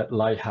use that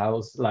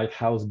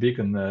lighthouse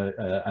beacon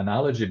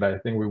analogy, but I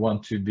think we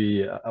want to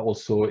be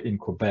also in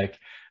Quebec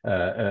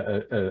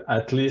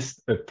at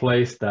least a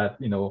place that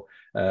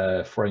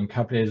foreign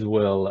companies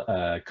will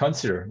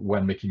consider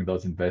when making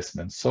those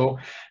investments. So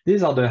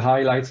these are the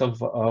highlights of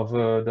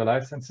the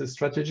life sciences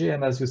strategy.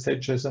 And as you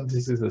said, Jason,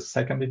 this is the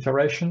second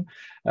iteration.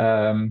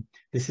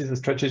 This is a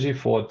strategy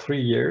for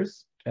 3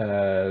 years.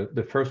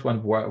 The first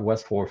one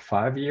was for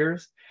 5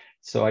 years.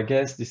 So I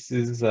guess this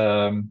is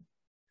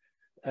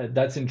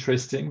that's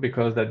interesting,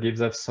 because that gives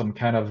us some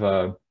kind of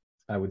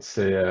I would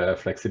say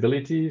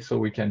flexibility, so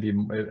we can be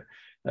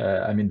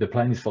I mean, the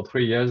plan is for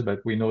 3 years, but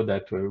we know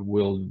that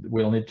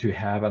we'll need to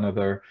have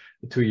another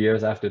 2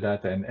 years after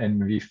that,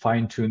 and we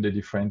fine-tune the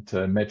different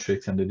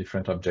metrics and the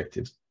different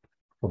objectives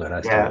for the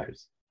last 2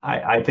 years.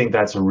 I think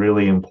that's a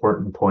really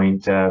important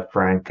point,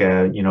 Frank.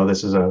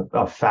 This is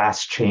a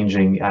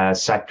fast-changing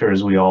sector,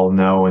 as we all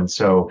know, and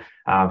so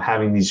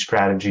having these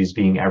strategies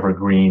being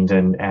evergreened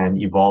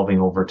and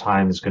evolving over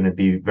time is going to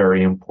be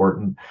very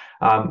important.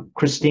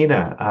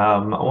 Christina, I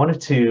wanted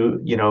to,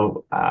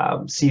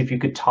 see if you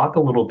could talk a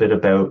little bit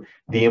about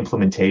the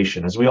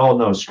implementation. As we all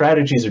know,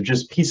 strategies are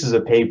just pieces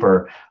of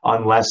paper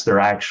unless they're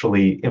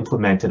actually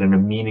implemented in a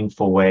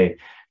meaningful way.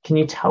 Can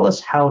you tell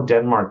us how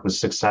Denmark was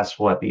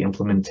successful at the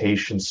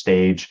implementation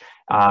stage?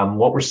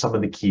 What were some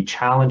of the key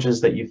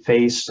challenges that you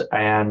faced,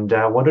 and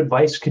what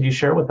advice could you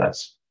share with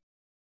us?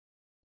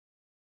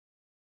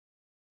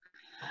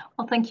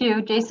 Well, thank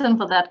you, Jason,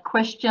 for that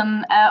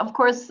question. Of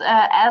course,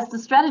 as the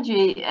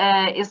strategy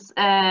has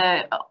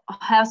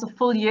a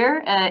full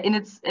year in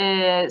its,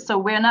 so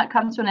we're not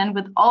come to an end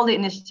with all the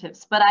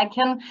initiatives. But I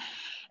can,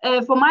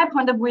 from my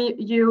point of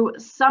view,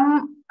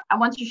 I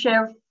want to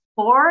share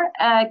 4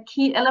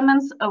 key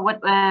elements of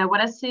what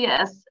I see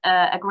as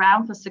a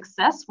ground for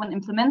success when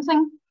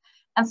implementing.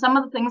 And some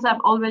of the things I've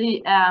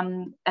already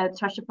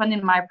touched upon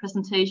in my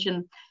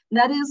presentation.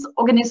 That is,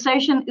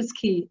 organization is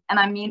key, and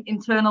I mean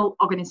internal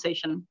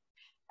organization.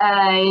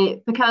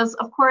 Because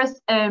of course,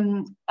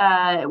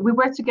 we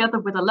work together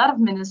with a lot of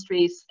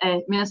ministries,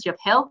 Ministry of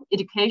Health,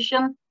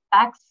 Education,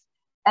 Tax,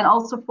 and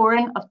also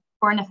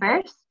Foreign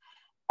Affairs.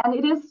 And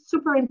it is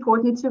super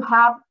important to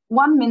have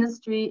one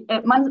ministry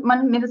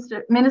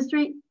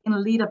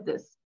in lead of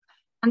this.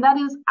 And that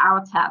is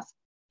our task.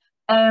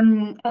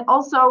 And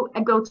also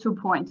a go-to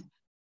point,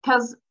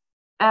 because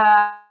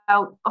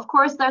of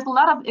course, there's a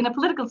lot of, in a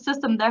political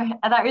system,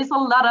 there is a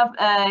lot of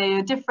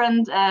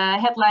different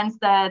headlines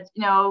that,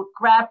 you know,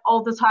 grab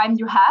all the time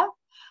you have.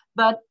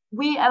 But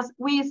we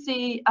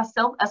see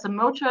ourselves as a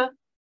motor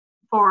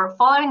for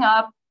following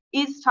up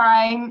each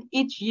time,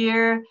 each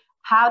year.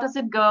 How does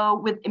it go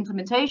with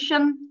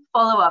implementation,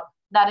 follow up?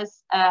 That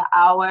is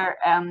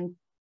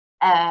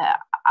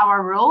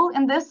our role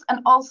in this. And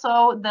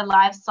also the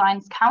Life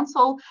Science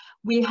Council,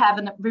 we have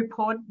a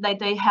report that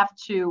they have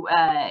to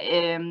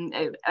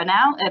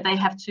they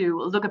have to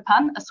look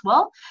upon as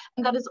well.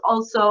 And that is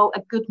also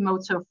a good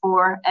motor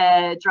for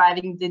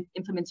driving the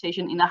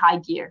implementation in a high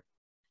gear.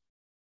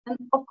 And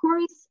of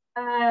course,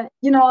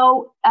 you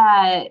know,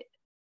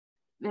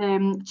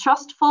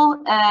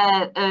 trustful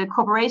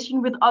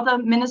cooperation with other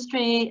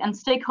ministry and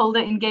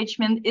stakeholder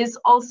engagement is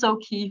also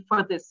key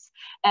for this.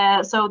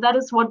 So that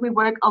is what we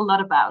work a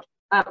lot about.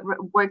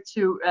 Work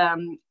to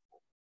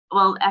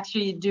well,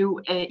 actually do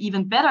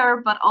even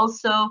better, but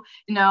also,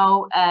 you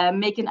know,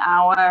 making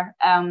our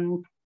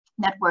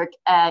network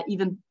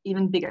even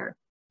bigger.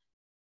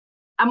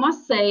 I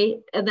must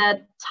say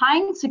that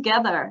tying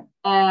together,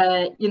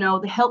 you know,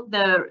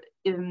 the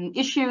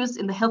issues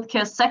in the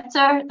healthcare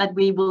sector that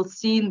we will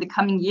see in the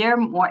coming year,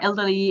 more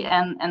elderly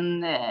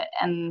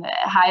and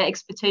higher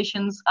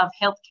expectations of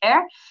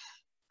healthcare,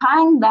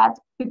 tying that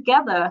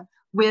together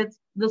with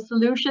the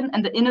solution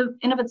and the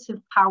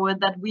innovative power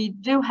that we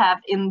do have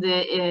in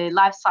the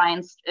life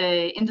science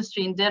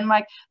industry in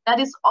Denmark, that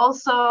is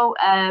also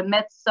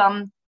met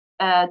some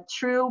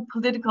true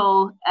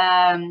political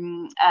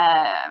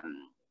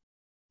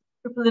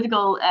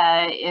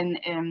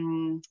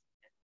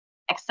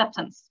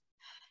acceptance.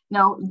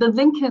 No, the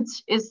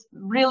linkage is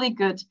really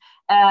good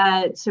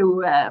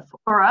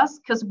for us,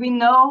 because we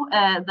know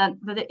that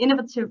the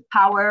innovative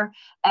power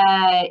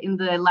in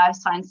the life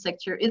science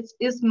sector is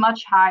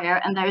much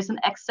higher, and there is an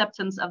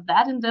acceptance of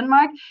that in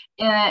Denmark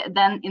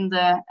than in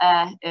the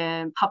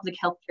public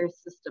healthcare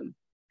system.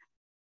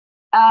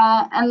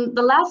 And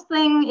the last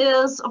thing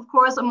is, of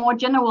course, a more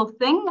general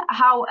thing: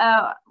 how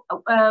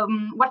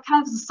what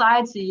kind of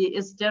society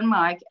is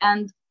Denmark?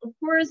 And of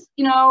course,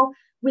 you know,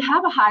 we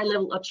have a high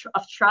level of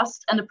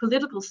trust and a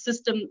political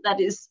system that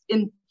is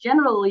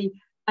generally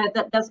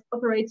that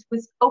operates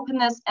with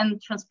openness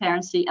and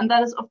transparency, and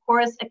that is of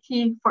course a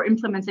key for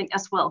implementing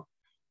as well.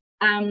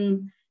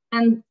 And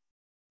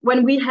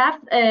when we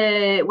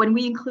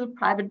include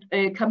private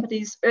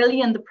companies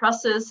early in the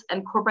process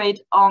and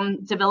cooperate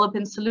on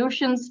developing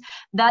solutions,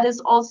 that is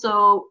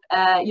also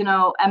you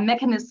know, a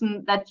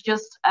mechanism that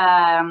just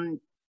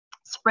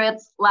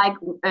spreads like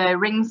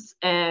rings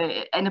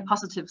in a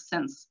positive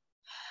sense.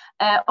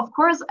 Of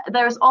course,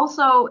 there's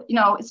also, you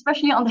know,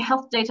 especially on the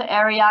health data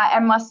area, I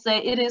must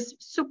say it is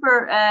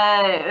super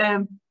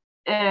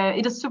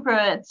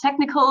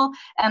technical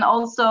and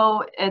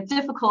also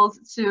difficult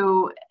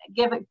to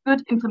give a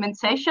good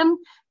implementation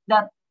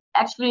that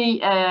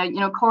actually you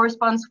know,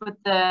 corresponds with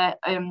the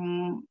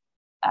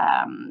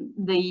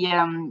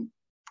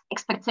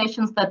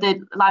expectations that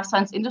the life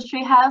science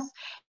industry has.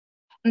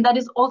 And that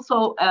is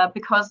also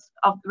because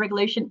of the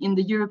regulation in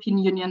the European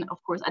Union.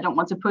 Of course, I don't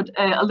want to put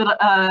a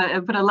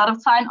lot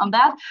of time on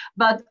that,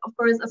 but of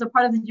course, as a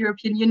part of the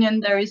European Union,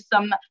 there is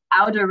some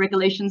outer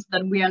regulations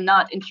that we are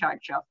not in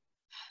charge of.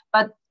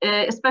 But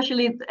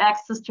especially the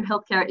access to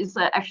healthcare is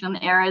actually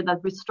an area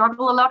that we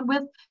struggle a lot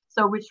with.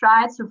 So we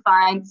try to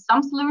find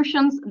some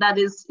solutions that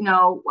is, you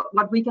know,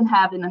 what we can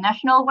have in a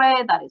national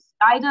way, that is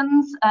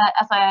guidance,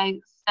 as I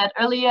said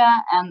earlier,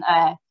 and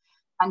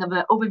kind of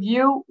an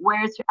overview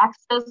where to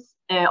access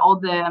all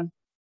the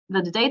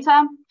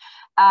data.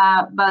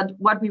 But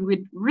what we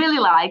would really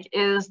like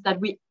is that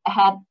we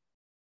had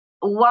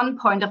one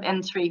point of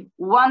entry,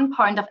 one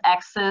point of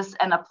access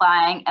and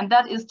applying, and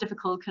that is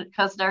difficult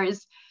because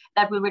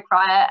that will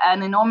require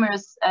an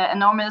enormous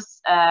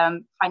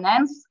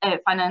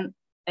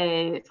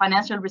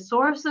financial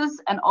resources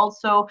and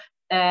also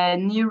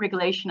new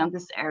regulation on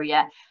this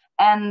area.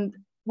 And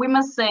we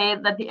must say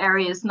that the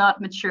area is not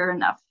mature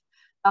enough.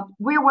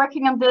 We're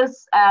working on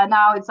this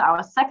now. It's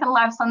our second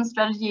life science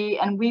strategy,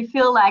 and we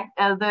feel like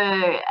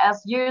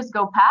as years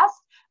go past,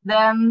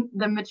 then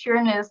the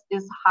matureness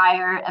is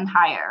higher and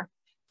higher.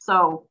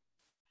 So,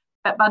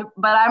 but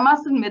I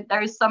must admit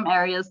there is some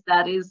areas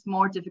that is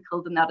more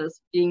difficult than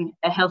others, being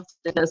a health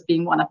data as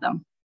being one of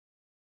them.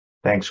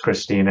 Thanks,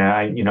 Christina.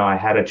 I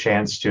had a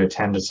chance to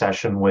attend a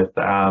session with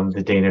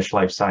the Danish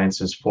Life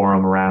Sciences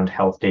Forum around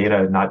health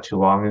data not too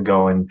long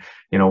ago. And,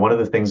 one of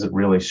the things that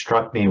really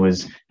struck me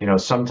was,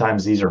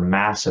 sometimes these are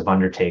massive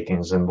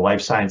undertakings, and life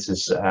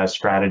sciences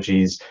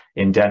strategies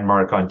in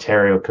Denmark,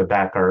 Ontario,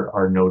 Quebec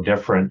are no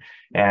different.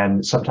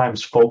 And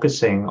sometimes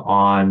focusing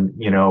on,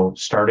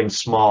 starting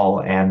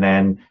small and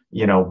then,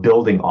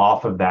 building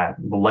off of that.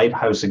 The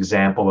lighthouse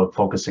example of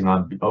focusing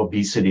on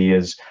obesity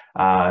is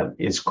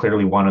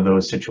clearly one of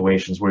those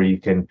situations where you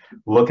can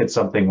look at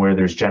something where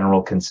there's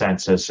general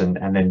consensus and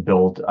then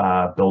build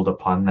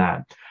upon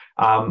that.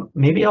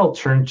 Maybe I'll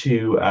turn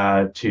to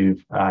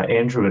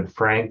Andrew and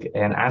Frank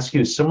and ask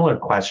you a similar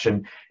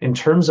question in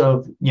terms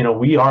of,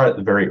 we are at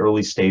the very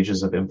early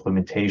stages of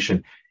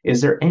implementation.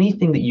 Is there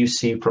anything that you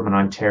see from an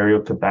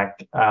Ontario,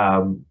 Quebec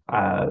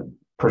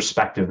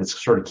perspective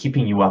that's sort of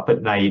keeping you up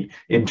at night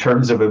in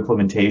terms of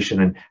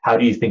implementation, and how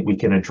do you think we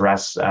can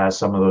address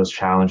some of those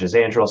challenges?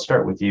 Andrew, I'll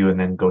start with you and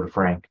then go to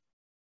Frank.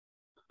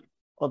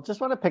 Well,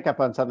 just want to pick up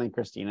on something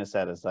Christina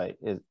said is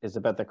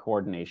about the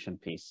coordination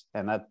piece,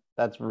 and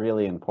that's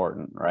really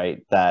important,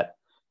 right? That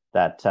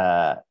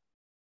there's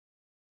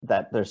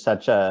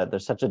such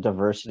a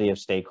diversity of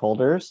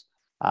stakeholders,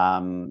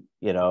 and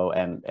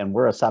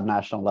we're a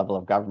subnational level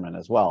of government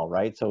as well,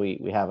 right? So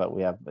we have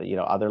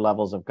other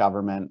levels of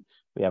government.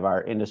 We have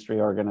our industry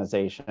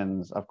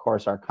organizations, of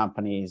course, our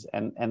companies,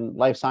 and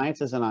life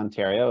sciences in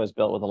Ontario is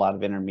built with a lot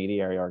of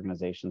intermediary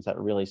organizations that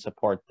really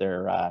support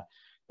their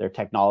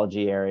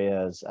technology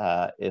areas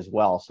as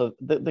well. So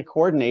the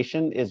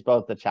coordination is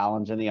both the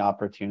challenge and the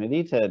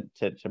opportunity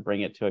to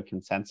bring it to a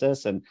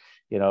consensus. And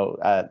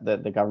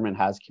the government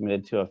has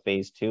committed to a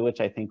phase 2,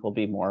 which I think will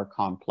be more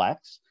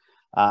complex.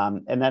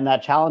 And then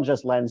that challenge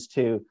just lends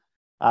to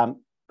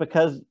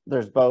because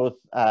there's both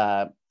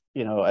a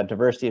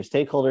diversity of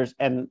stakeholders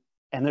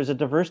and there's a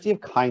diversity of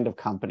kind of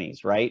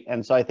companies, right?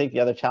 And so I think the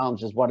other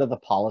challenge is, what are the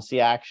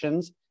policy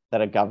actions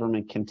that a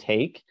government can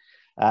take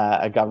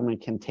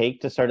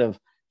to sort of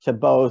to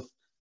both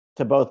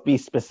be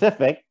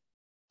specific,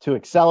 to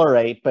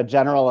accelerate, but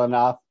general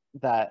enough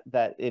that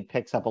it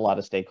picks up a lot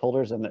of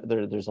stakeholders, and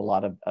there's a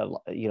lot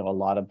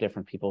of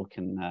different people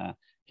can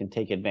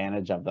take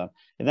advantage of them.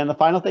 And then the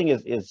final thing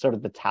is sort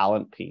of the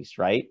talent piece,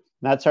 right?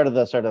 And that's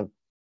sort of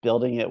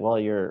building it while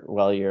you're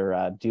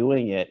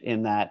doing it,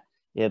 in that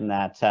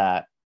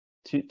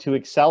to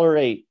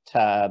accelerate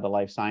the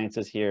life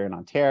sciences here in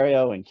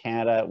Ontario and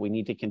Canada, we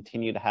need to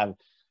continue to have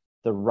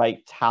the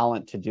right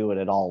talent to do it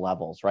at all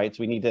levels, right? So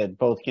we need to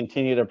both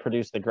continue to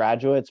produce the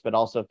graduates, but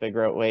also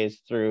figure out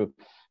ways through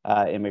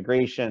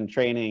immigration,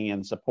 training,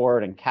 and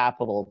support and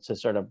capital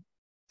to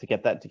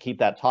keep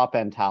that top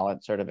end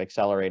talent sort of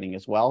accelerating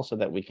as well, so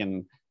that we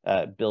can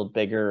build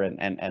bigger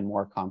and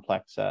more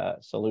complex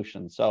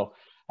solutions. So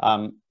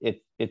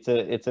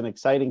it's an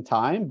exciting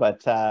time,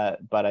 but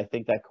I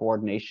think that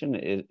coordination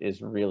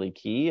is really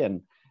key,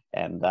 and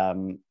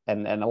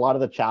a lot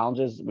of the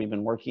challenges we've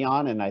been working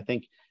on. And I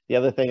think the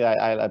other thing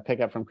I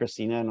pick up from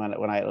Christina, and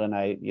when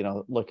I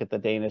look at the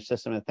Danish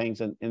system and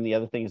things, and the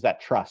other thing is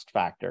that trust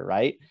factor,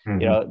 right?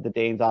 Mm-hmm. The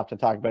Danes often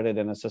talk about it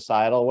in a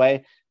societal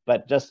way,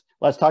 but just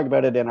let's talk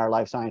about it in our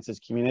life sciences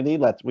community.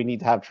 We need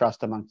to have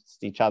trust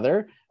amongst each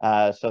other,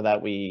 so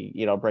that we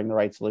bring the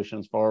right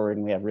solutions forward,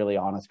 and we have really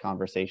honest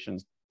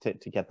conversations to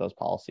get those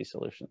policy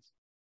solutions.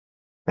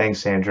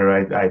 Thanks, Andrew.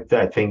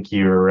 I think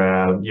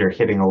you're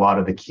hitting a lot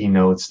of the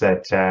keynotes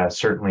that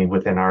certainly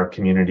within our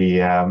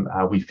community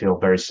we feel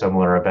very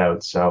similar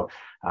about. So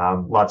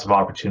lots of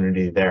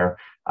opportunity there.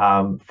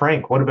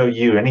 Frank, what about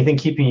you? Anything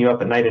keeping you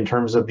up at night in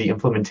terms of the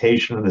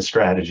implementation of the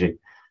strategy?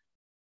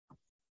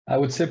 I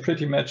would say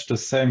pretty much the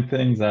same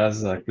things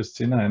as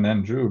Christina and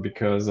Andrew,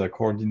 because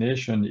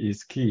coordination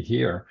is key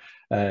here.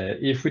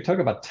 If we talk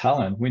about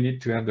talent, we need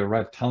to have the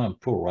right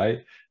talent pool,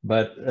 right?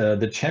 But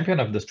the champion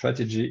of the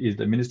strategy is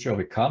the Ministry of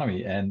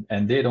Economy, and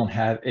they don't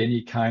have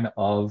any kind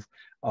of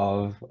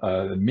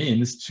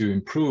means to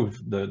improve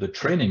the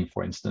training,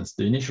 for instance,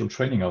 the initial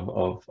training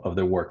of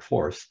the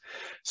workforce.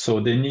 So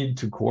they need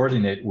to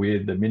coordinate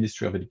with the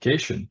Ministry of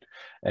Education.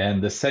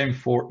 And the same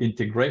for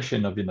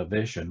integration of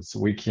innovations.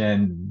 We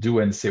can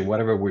do and say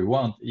whatever we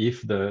want.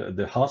 If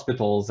the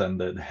hospitals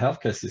and the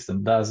healthcare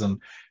system doesn't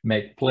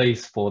make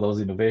place for those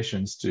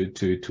innovations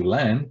to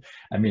land,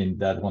 I mean,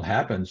 that won't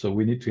happen. So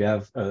we need to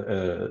have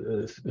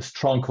a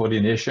strong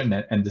coordination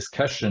and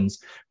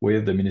discussions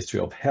with the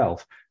Ministry of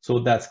Health. So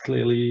that's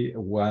clearly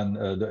one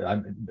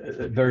a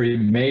very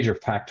major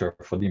factor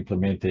for the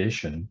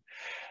implementation.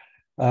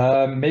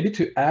 Maybe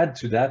to add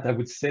to that, I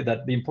would say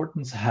that the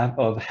importance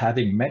of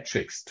having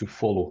metrics to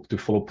follow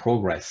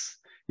progress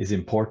is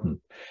important.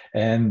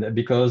 And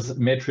because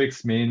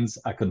metrics means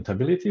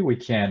accountability, we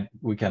can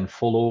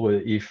follow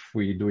if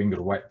we're doing the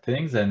right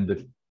things, and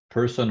the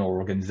person or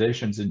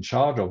organizations in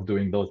charge of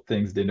doing those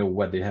things, they know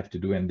what they have to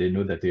do, and they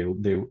know that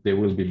they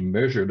will be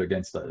measured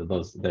against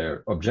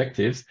their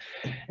objectives.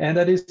 And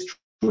that is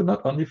true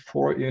not only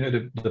for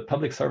the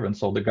public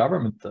servants or the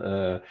government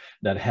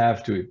that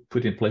have to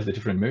put in place the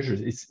different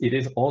measures. It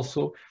is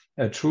also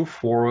true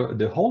for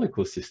the whole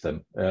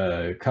ecosystem.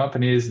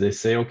 Companies, they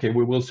say, okay,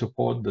 we will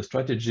support the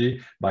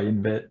strategy by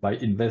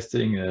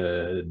investing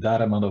that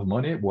amount of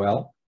money.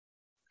 Well,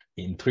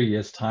 in 3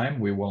 years'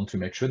 time, we want to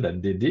make sure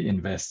that they did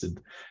invest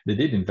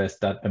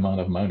that amount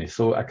of money.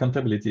 So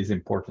accountability is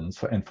important,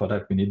 and for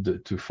that we need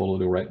to follow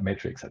the right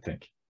metrics, I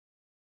think.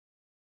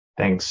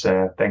 Thanks,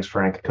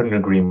 Frank. I couldn't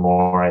agree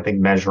more. I think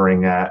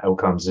measuring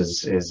outcomes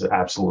is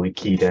absolutely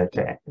key to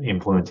the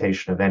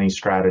implementation of any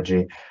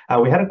strategy.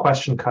 We had a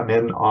question come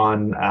in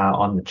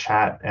on the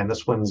chat, and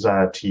this one's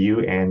to you,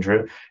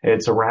 Andrew.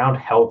 It's around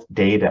health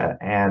data,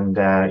 and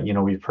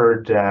we've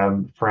heard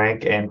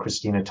Frank and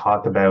Christina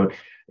talk about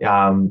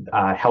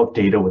health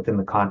data within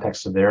the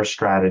context of their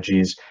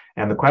strategies.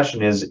 And the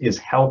question is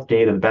health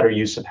data, the better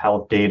use of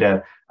health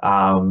data,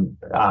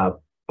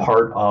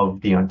 part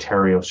of the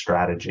Ontario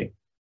strategy?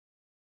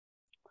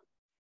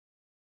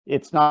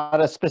 It's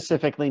not a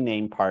specifically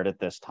named part at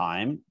this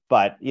time,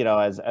 but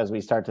as we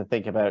start to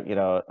think about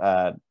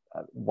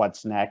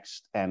what's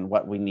next and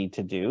what we need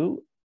to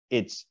do,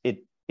 it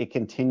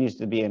continues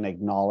to be an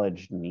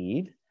acknowledged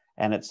need,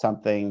 and it's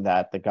something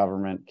that the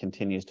government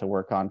continues to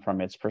work on from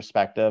its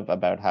perspective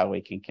about how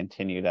we can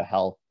continue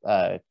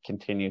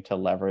to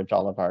leverage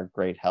all of our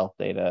great health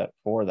data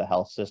for the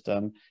health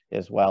system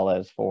as well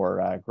as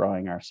for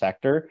growing our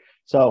sector.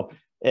 So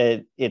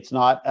it's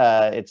not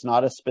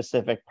a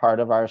specific part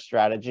of our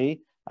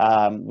strategy.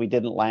 We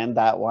didn't land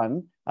that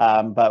one,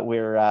 but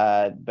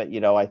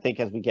I think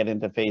as we get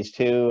into phase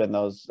 2 and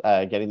those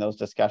getting those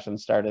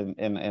discussions started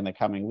in the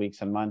coming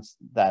weeks and months,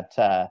 that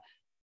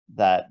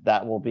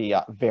will be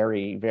a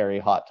very, very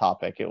hot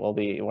topic. It will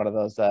be one of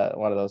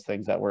those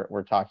things that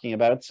we're talking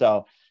about.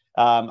 So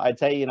I'd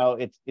say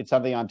it's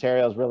something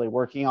Ontario is really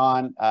working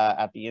on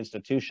at the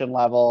institution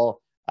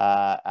level,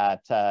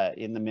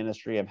 in the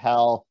Ministry of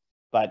Health.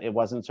 But it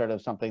wasn't sort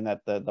of something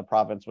that the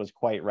province was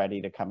quite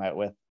ready to come out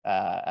with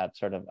at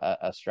sort of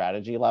a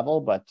strategy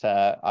level. But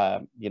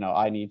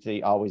I need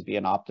to always be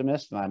an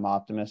optimist, and I'm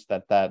optimist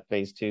that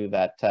phase 2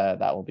 that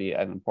will be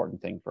an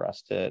important thing for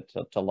us to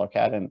look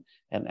at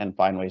and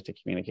find ways to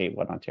communicate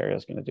what Ontario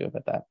is going to do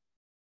about that.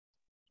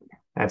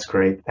 That's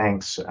great,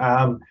 thanks.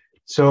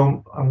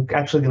 So I'm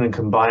actually going to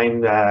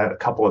combine a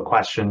couple of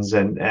questions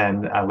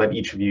and let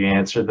each of you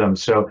answer them.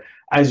 So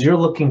as you're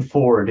looking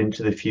forward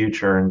into the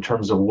future in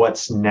terms of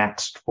what's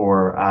next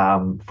for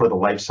the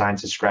life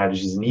sciences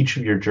strategies in each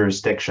of your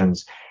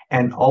jurisdictions,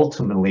 and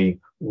ultimately,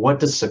 what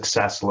does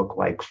success look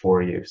like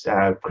for you?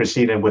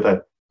 Christina, with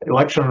an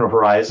election on the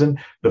horizon,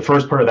 the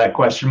first part of that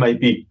question might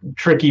be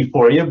tricky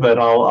for you, but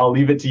I'll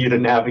leave it to you to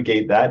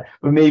navigate that.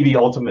 But maybe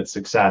ultimate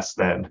success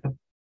then.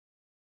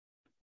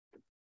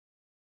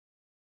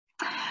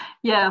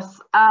 Yes,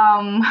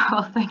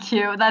 well, thank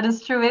you. That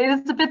is true. It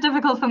is a bit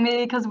difficult for me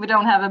because we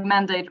don't have a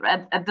mandate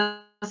at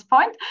this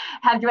point.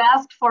 Had you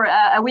asked for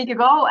a week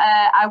ago,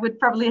 I would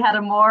probably had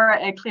a more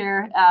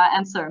clear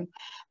answer.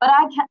 But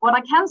what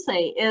I can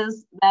say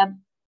is that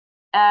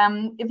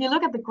if you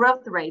look at the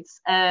growth rates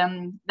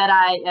that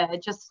I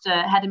just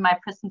had in my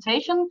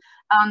presentation,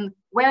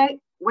 where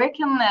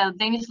can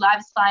Danish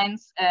life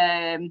science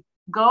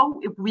go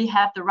if we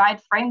have the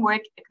right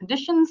framework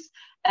conditions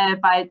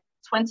by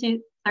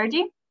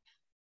 2030?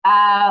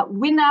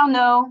 We now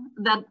know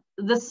that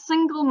the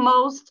single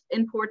most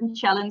important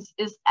challenge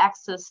is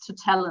access to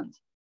talent.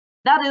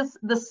 That is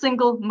the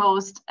single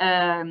most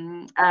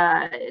challenge.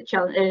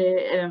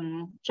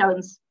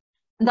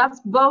 And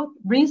that's both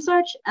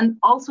research and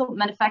also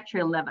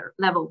manufacturing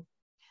level.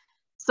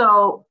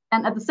 So,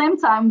 and at the same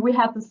time, we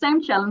have the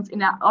same challenge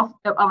in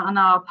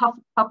our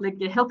public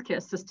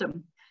healthcare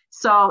system.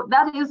 So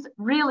that is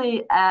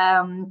really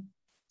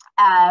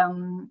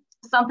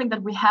something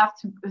that we have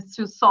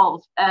to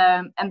solve,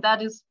 and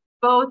that is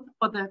both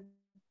for the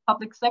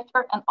public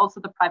sector and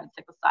also the private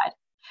sector side.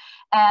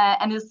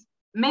 And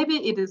maybe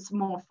it is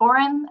more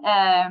foreign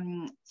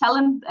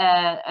talent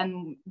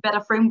and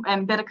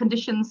better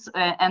conditions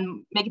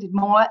and make it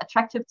more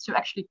attractive to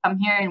actually come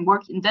here and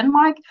work in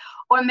Denmark,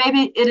 or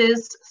maybe it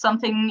is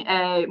something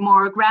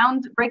more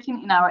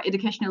groundbreaking in our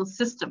educational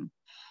system.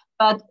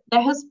 But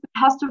there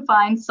has to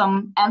find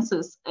some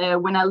answers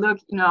when I look,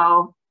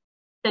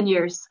 10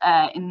 years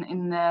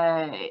in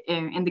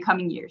the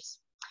coming years.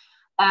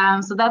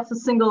 So that's the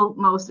single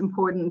most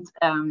important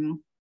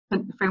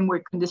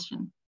framework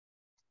condition.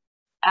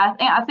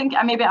 I think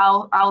maybe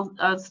I'll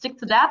stick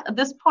to that at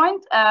this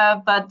point,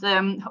 but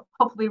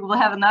hopefully we'll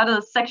have another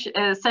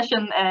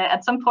session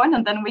at some point,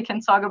 and then we can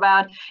talk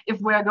about if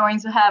we're going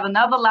to have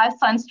another life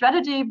science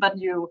strategy. But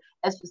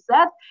as you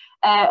said,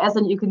 as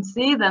you can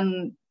see,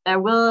 then there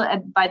will,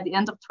 by the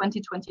end of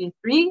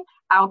 2023,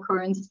 our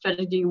current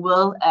strategy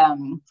will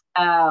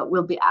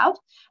be out.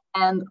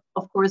 And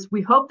of course,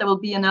 we hope there will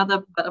be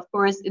another, but of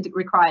course, it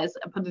requires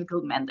a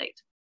political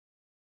mandate.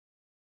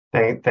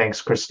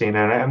 Thanks,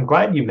 Christina. And I'm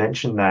glad you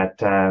mentioned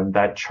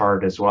that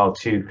chart as well,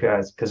 too,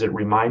 because it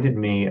reminded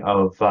me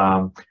of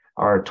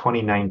our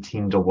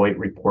 2019 Deloitte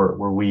report,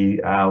 where we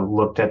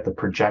looked at the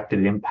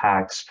projected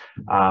impacts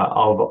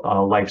of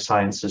a life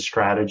sciences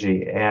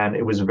strategy. And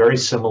it was a very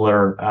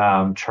similar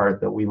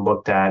chart that we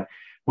looked at,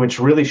 which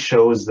really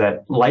shows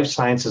that life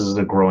sciences is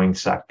a growing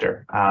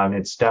sector.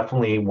 It's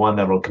definitely one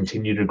that will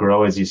continue to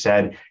grow. As you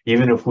said,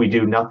 even if we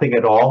do nothing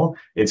at all,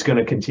 it's going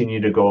to continue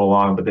to go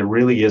along, but there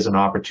really is an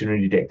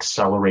opportunity to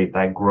accelerate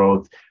that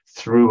growth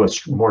through a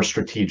more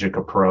strategic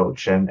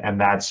approach. And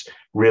that's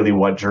really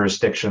what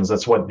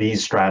that's what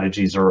these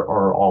strategies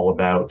are all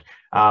about.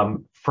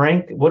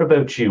 Frank, what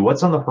about you?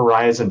 What's on the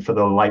horizon for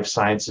the life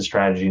sciences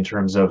strategy in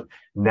terms of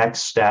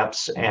next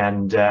steps,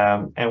 and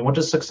what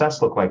does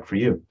success look like for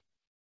you?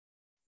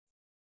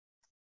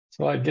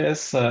 So I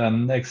guess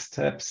next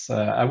steps,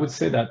 I would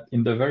say that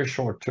in the very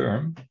short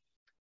term,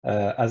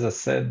 as I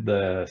said,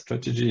 the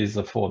strategy is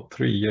for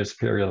 3 years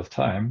period of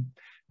time,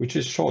 which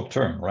is short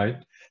term, right?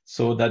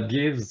 So that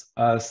gives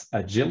us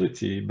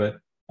agility, but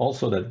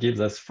also that gives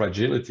us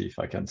fragility, if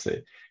I can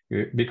say,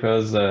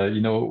 because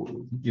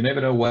you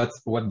never know what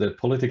the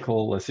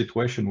political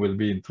situation will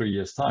be in 3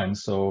 years' time.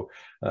 So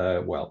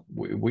well,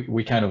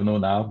 we kind of know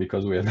now,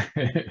 because we're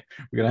going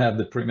to have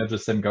pretty much the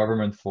same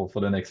government for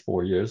the next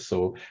 4 years.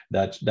 So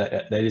that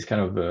is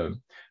kind of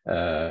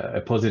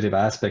a positive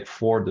aspect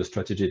for the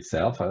strategy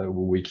itself.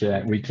 We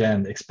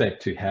can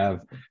expect to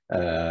have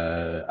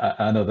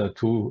another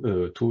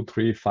 2,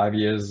 3, 5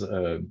 years,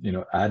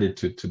 added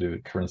to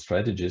the current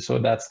strategy. So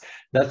that's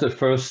the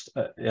first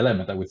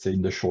element, I would say,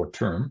 in the short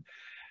term.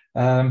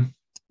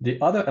 The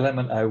other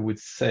element I would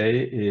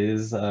say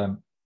is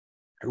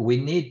we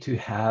need to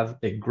have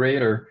a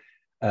greater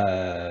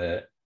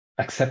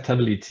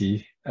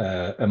acceptability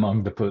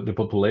among the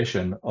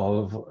population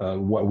of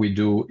what we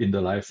do in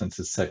the life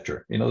sciences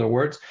sector. In other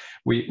words,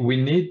 we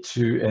need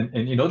to, and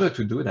in order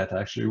to do that,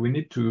 actually, we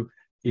need to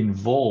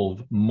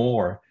involve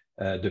more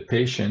the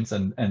patients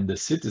and the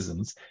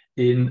citizens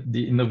in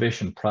the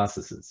innovation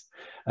processes.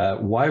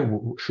 Why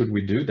should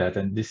we do that?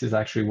 And this is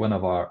actually one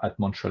of our, at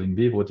Montreal in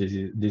Vivo,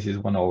 this is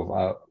one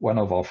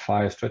of our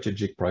 5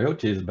 strategic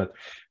priorities, but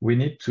we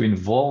need to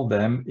involve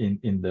them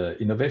in the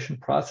innovation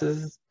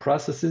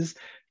processes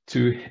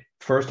to,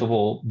 first of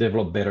all,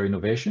 develop better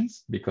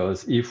innovations,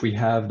 because if we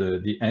have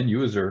the end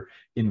user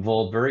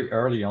involved very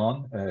early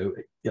on,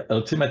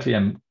 ultimately,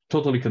 I'm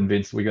totally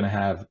convinced we're going to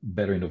have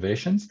better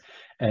innovations.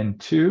 And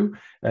 2,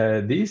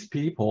 these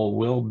people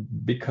will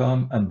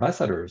become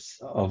ambassadors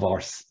of our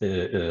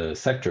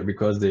sector,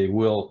 because they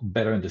will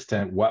better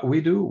understand what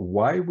we do,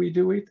 why we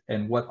do it,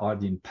 and what are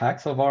the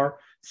impacts of our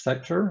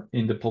sector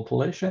in the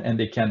population, and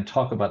they can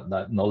talk about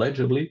that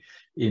knowledgeably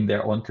in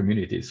their own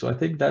communities. So I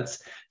think that's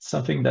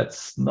something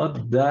that's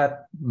not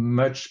that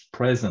much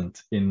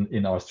present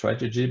in our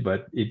strategy,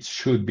 but it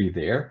should be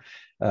there.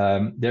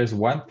 There's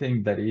one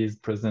thing that is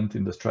present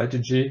in the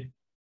strategy.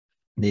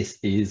 This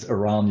is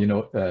around,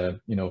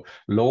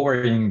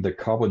 lowering the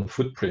carbon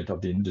footprint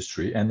of the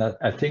industry, and that,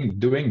 I think,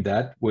 doing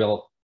that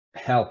will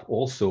help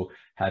also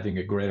having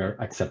a greater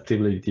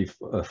acceptability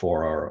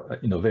for our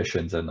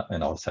innovations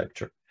and our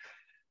sector.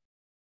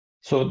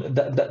 So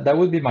that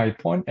would be my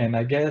point. And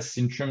I guess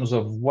in terms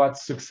of what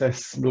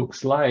success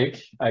looks like,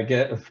 I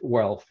guess,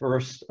 well,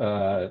 first,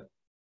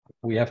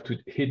 we have to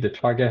hit the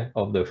target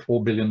of the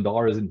 $4 billion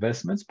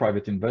investments,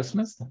 private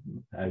investments.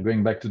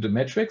 Going back to the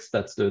metrics,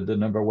 that's the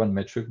number one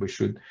metric we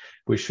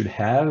should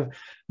have.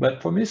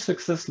 But for me,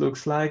 success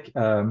looks like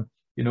a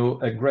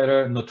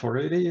greater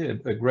notoriety,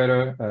 a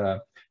greater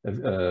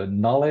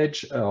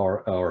knowledge,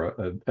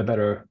 or a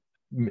better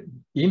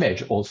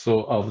image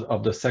also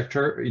of the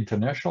sector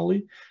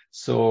internationally.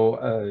 So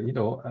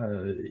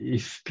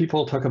if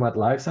people talk about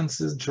life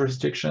sciences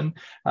jurisdiction,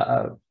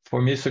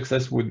 for me,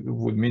 success would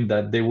mean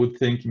that they would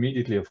think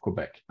immediately of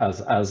Quebec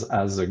as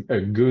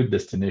a good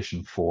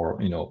destination for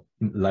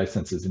life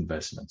sciences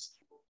investments.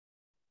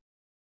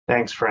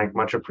 Thanks, Frank.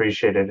 Much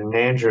appreciated. And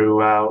Andrew,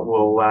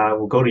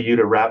 we'll go to you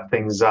to wrap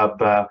things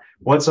up.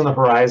 What's on the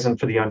horizon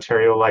for the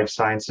Ontario Life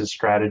Sciences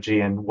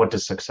strategy, and what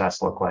does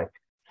success look like?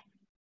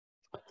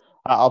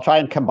 I'll try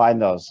and combine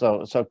those.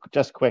 So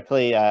just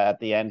quickly at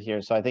the end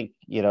here. So I think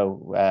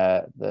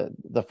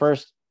the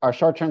first, our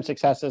short-term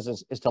successes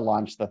is to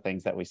launch the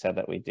things that we said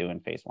that we do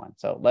in phase 1.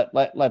 So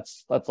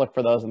let's look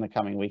for those in the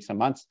coming weeks and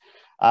months.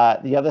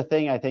 The other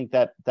thing I think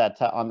that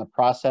on the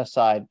process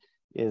side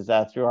is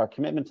through our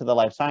commitment to the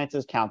Life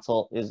Sciences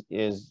Council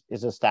is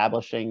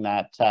establishing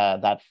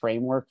that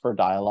framework for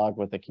dialogue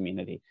with the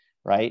community.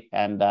 Right.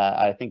 And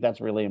I think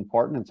that's really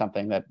important, and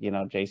something that,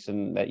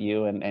 Jason, that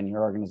you and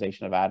your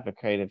organization have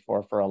advocated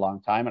for a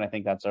long time. And I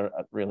think that's a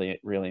really,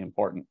 really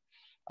important.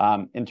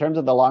 In terms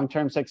of the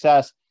long-term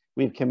success,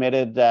 we've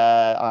committed,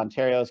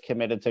 Ontario is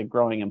committed to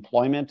growing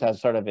employment as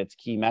sort of its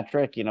key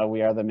metric.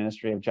 We are the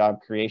Ministry of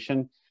Job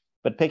Creation.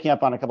 But picking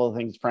up on a couple of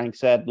things Frank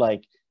said,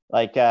 like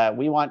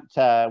we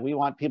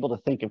want people to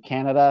think of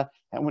Canada.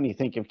 And when you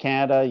think of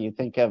Canada, you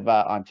think of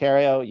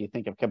Ontario, you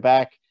think of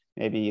Quebec,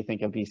 maybe you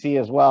think of BC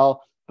as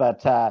well.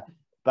 But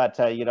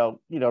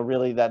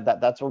really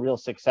that's a real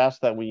success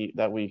that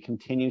we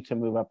continue to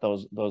move up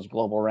those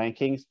global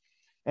rankings.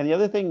 And the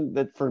other thing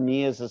that for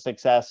me is a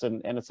success,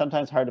 and it's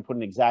sometimes hard to put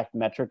an exact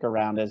metric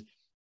around, is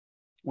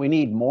we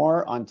need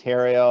more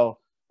Ontario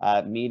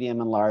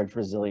medium and large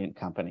resilient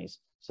companies.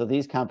 So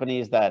these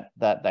companies that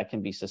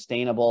can be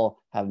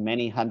sustainable, have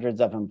many hundreds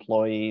of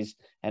employees,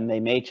 and they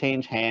may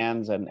change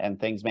hands and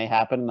things may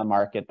happen in the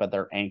market, but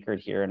they're anchored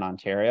here in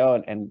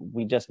Ontario, and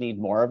we just need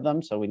more of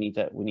them. So we need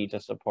to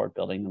support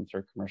building them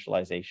through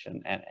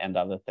commercialization and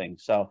other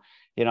things. So,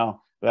 you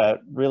know,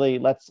 really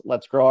let's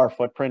grow our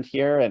footprint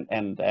here and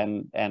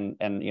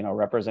you know,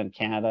 represent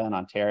Canada and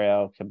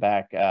Ontario,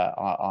 Quebec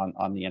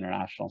on the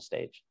international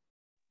stage.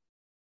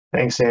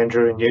 Thanks,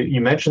 Andrew. And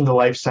you mentioned the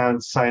Life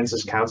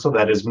Sciences Council.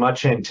 That is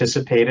much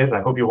anticipated. I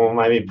hope you won't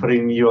mind me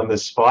putting you on the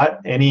spot.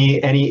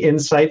 Any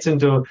insights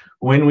into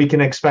when we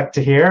can expect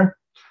to hear?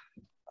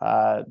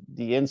 The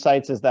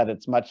insights is that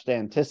it's much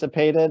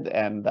anticipated,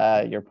 and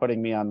you're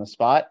putting me on the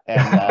spot.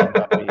 And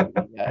but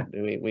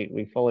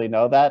we fully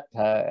know that,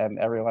 and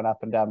everyone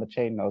up and down the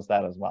chain knows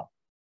that as well.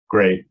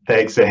 Great.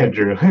 Thanks,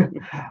 Andrew.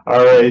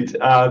 All right.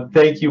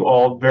 Thank you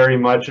all very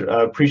much.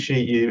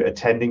 Appreciate you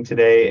attending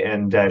today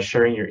and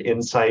sharing your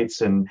insights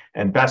and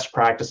best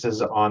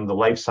practices on the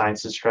life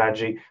sciences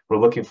strategy. We're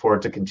looking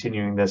forward to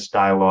continuing this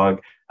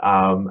dialogue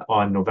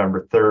on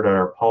November 3rd at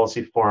our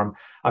policy forum.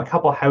 A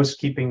couple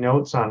housekeeping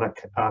notes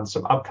on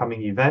some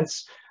upcoming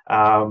events.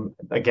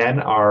 Again,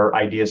 our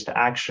Ideas to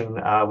Action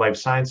Life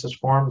Sciences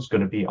Forum is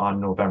going to be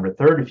on November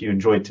 3rd. If you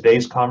enjoyed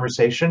today's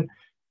conversation,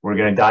 we're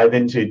going to dive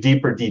into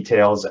deeper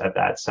details at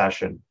that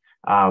session.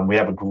 We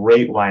have a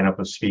great lineup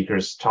of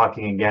speakers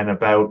talking again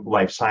about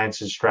life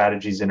sciences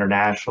strategies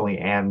internationally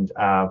and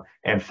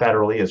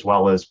federally, as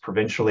well as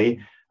provincially,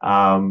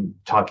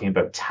 talking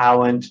about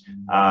talent,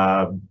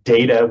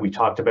 data we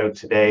talked about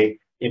today,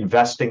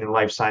 investing in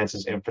life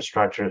sciences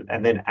infrastructure,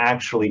 and then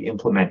actually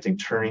implementing,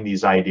 turning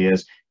these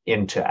ideas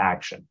into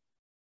action.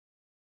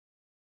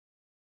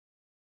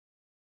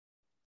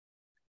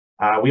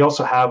 We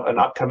also have an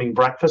upcoming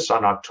breakfast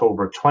on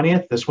October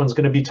 20th. This one's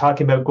going to be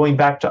talking about going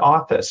back to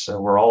office.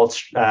 We're all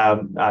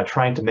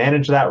trying to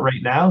manage that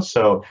right now,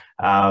 so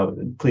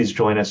please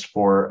join us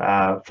for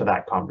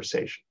that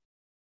conversation.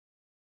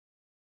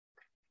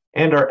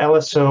 And our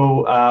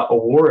LSO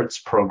awards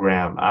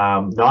program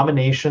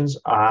nominations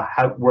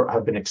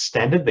have been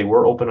extended. They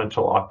were open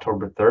until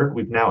October 3rd.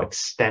 We've now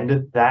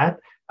extended that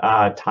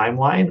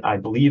timeline. I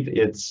believe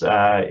it's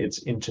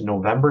into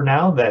November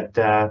now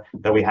that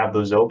we have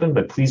those open,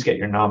 but please get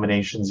your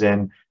nominations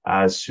in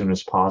as soon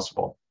as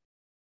possible.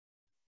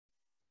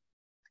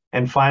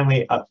 And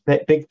finally, a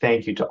big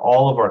thank you to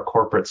all of our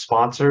corporate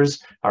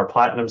sponsors, our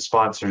platinum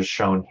sponsors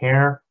shown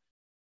here,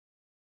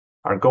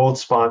 our gold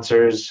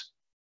sponsors,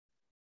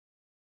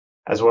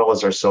 as well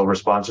as our silver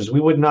sponsors.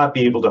 We would not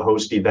be able to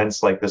host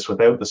events like this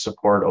without the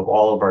support of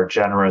all of our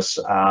generous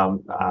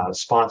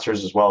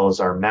sponsors, as well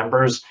as our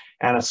members.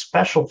 And a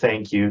special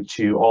thank you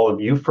to all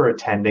of you for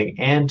attending,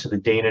 and to the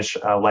Danish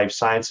Life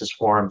Sciences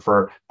Forum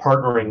for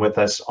partnering with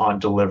us on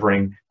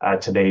delivering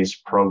today's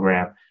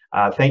program.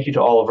 Thank you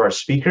to all of our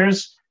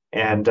speakers,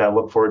 and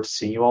look forward to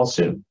seeing you all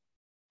soon.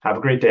 Have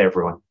a great day,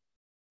 everyone.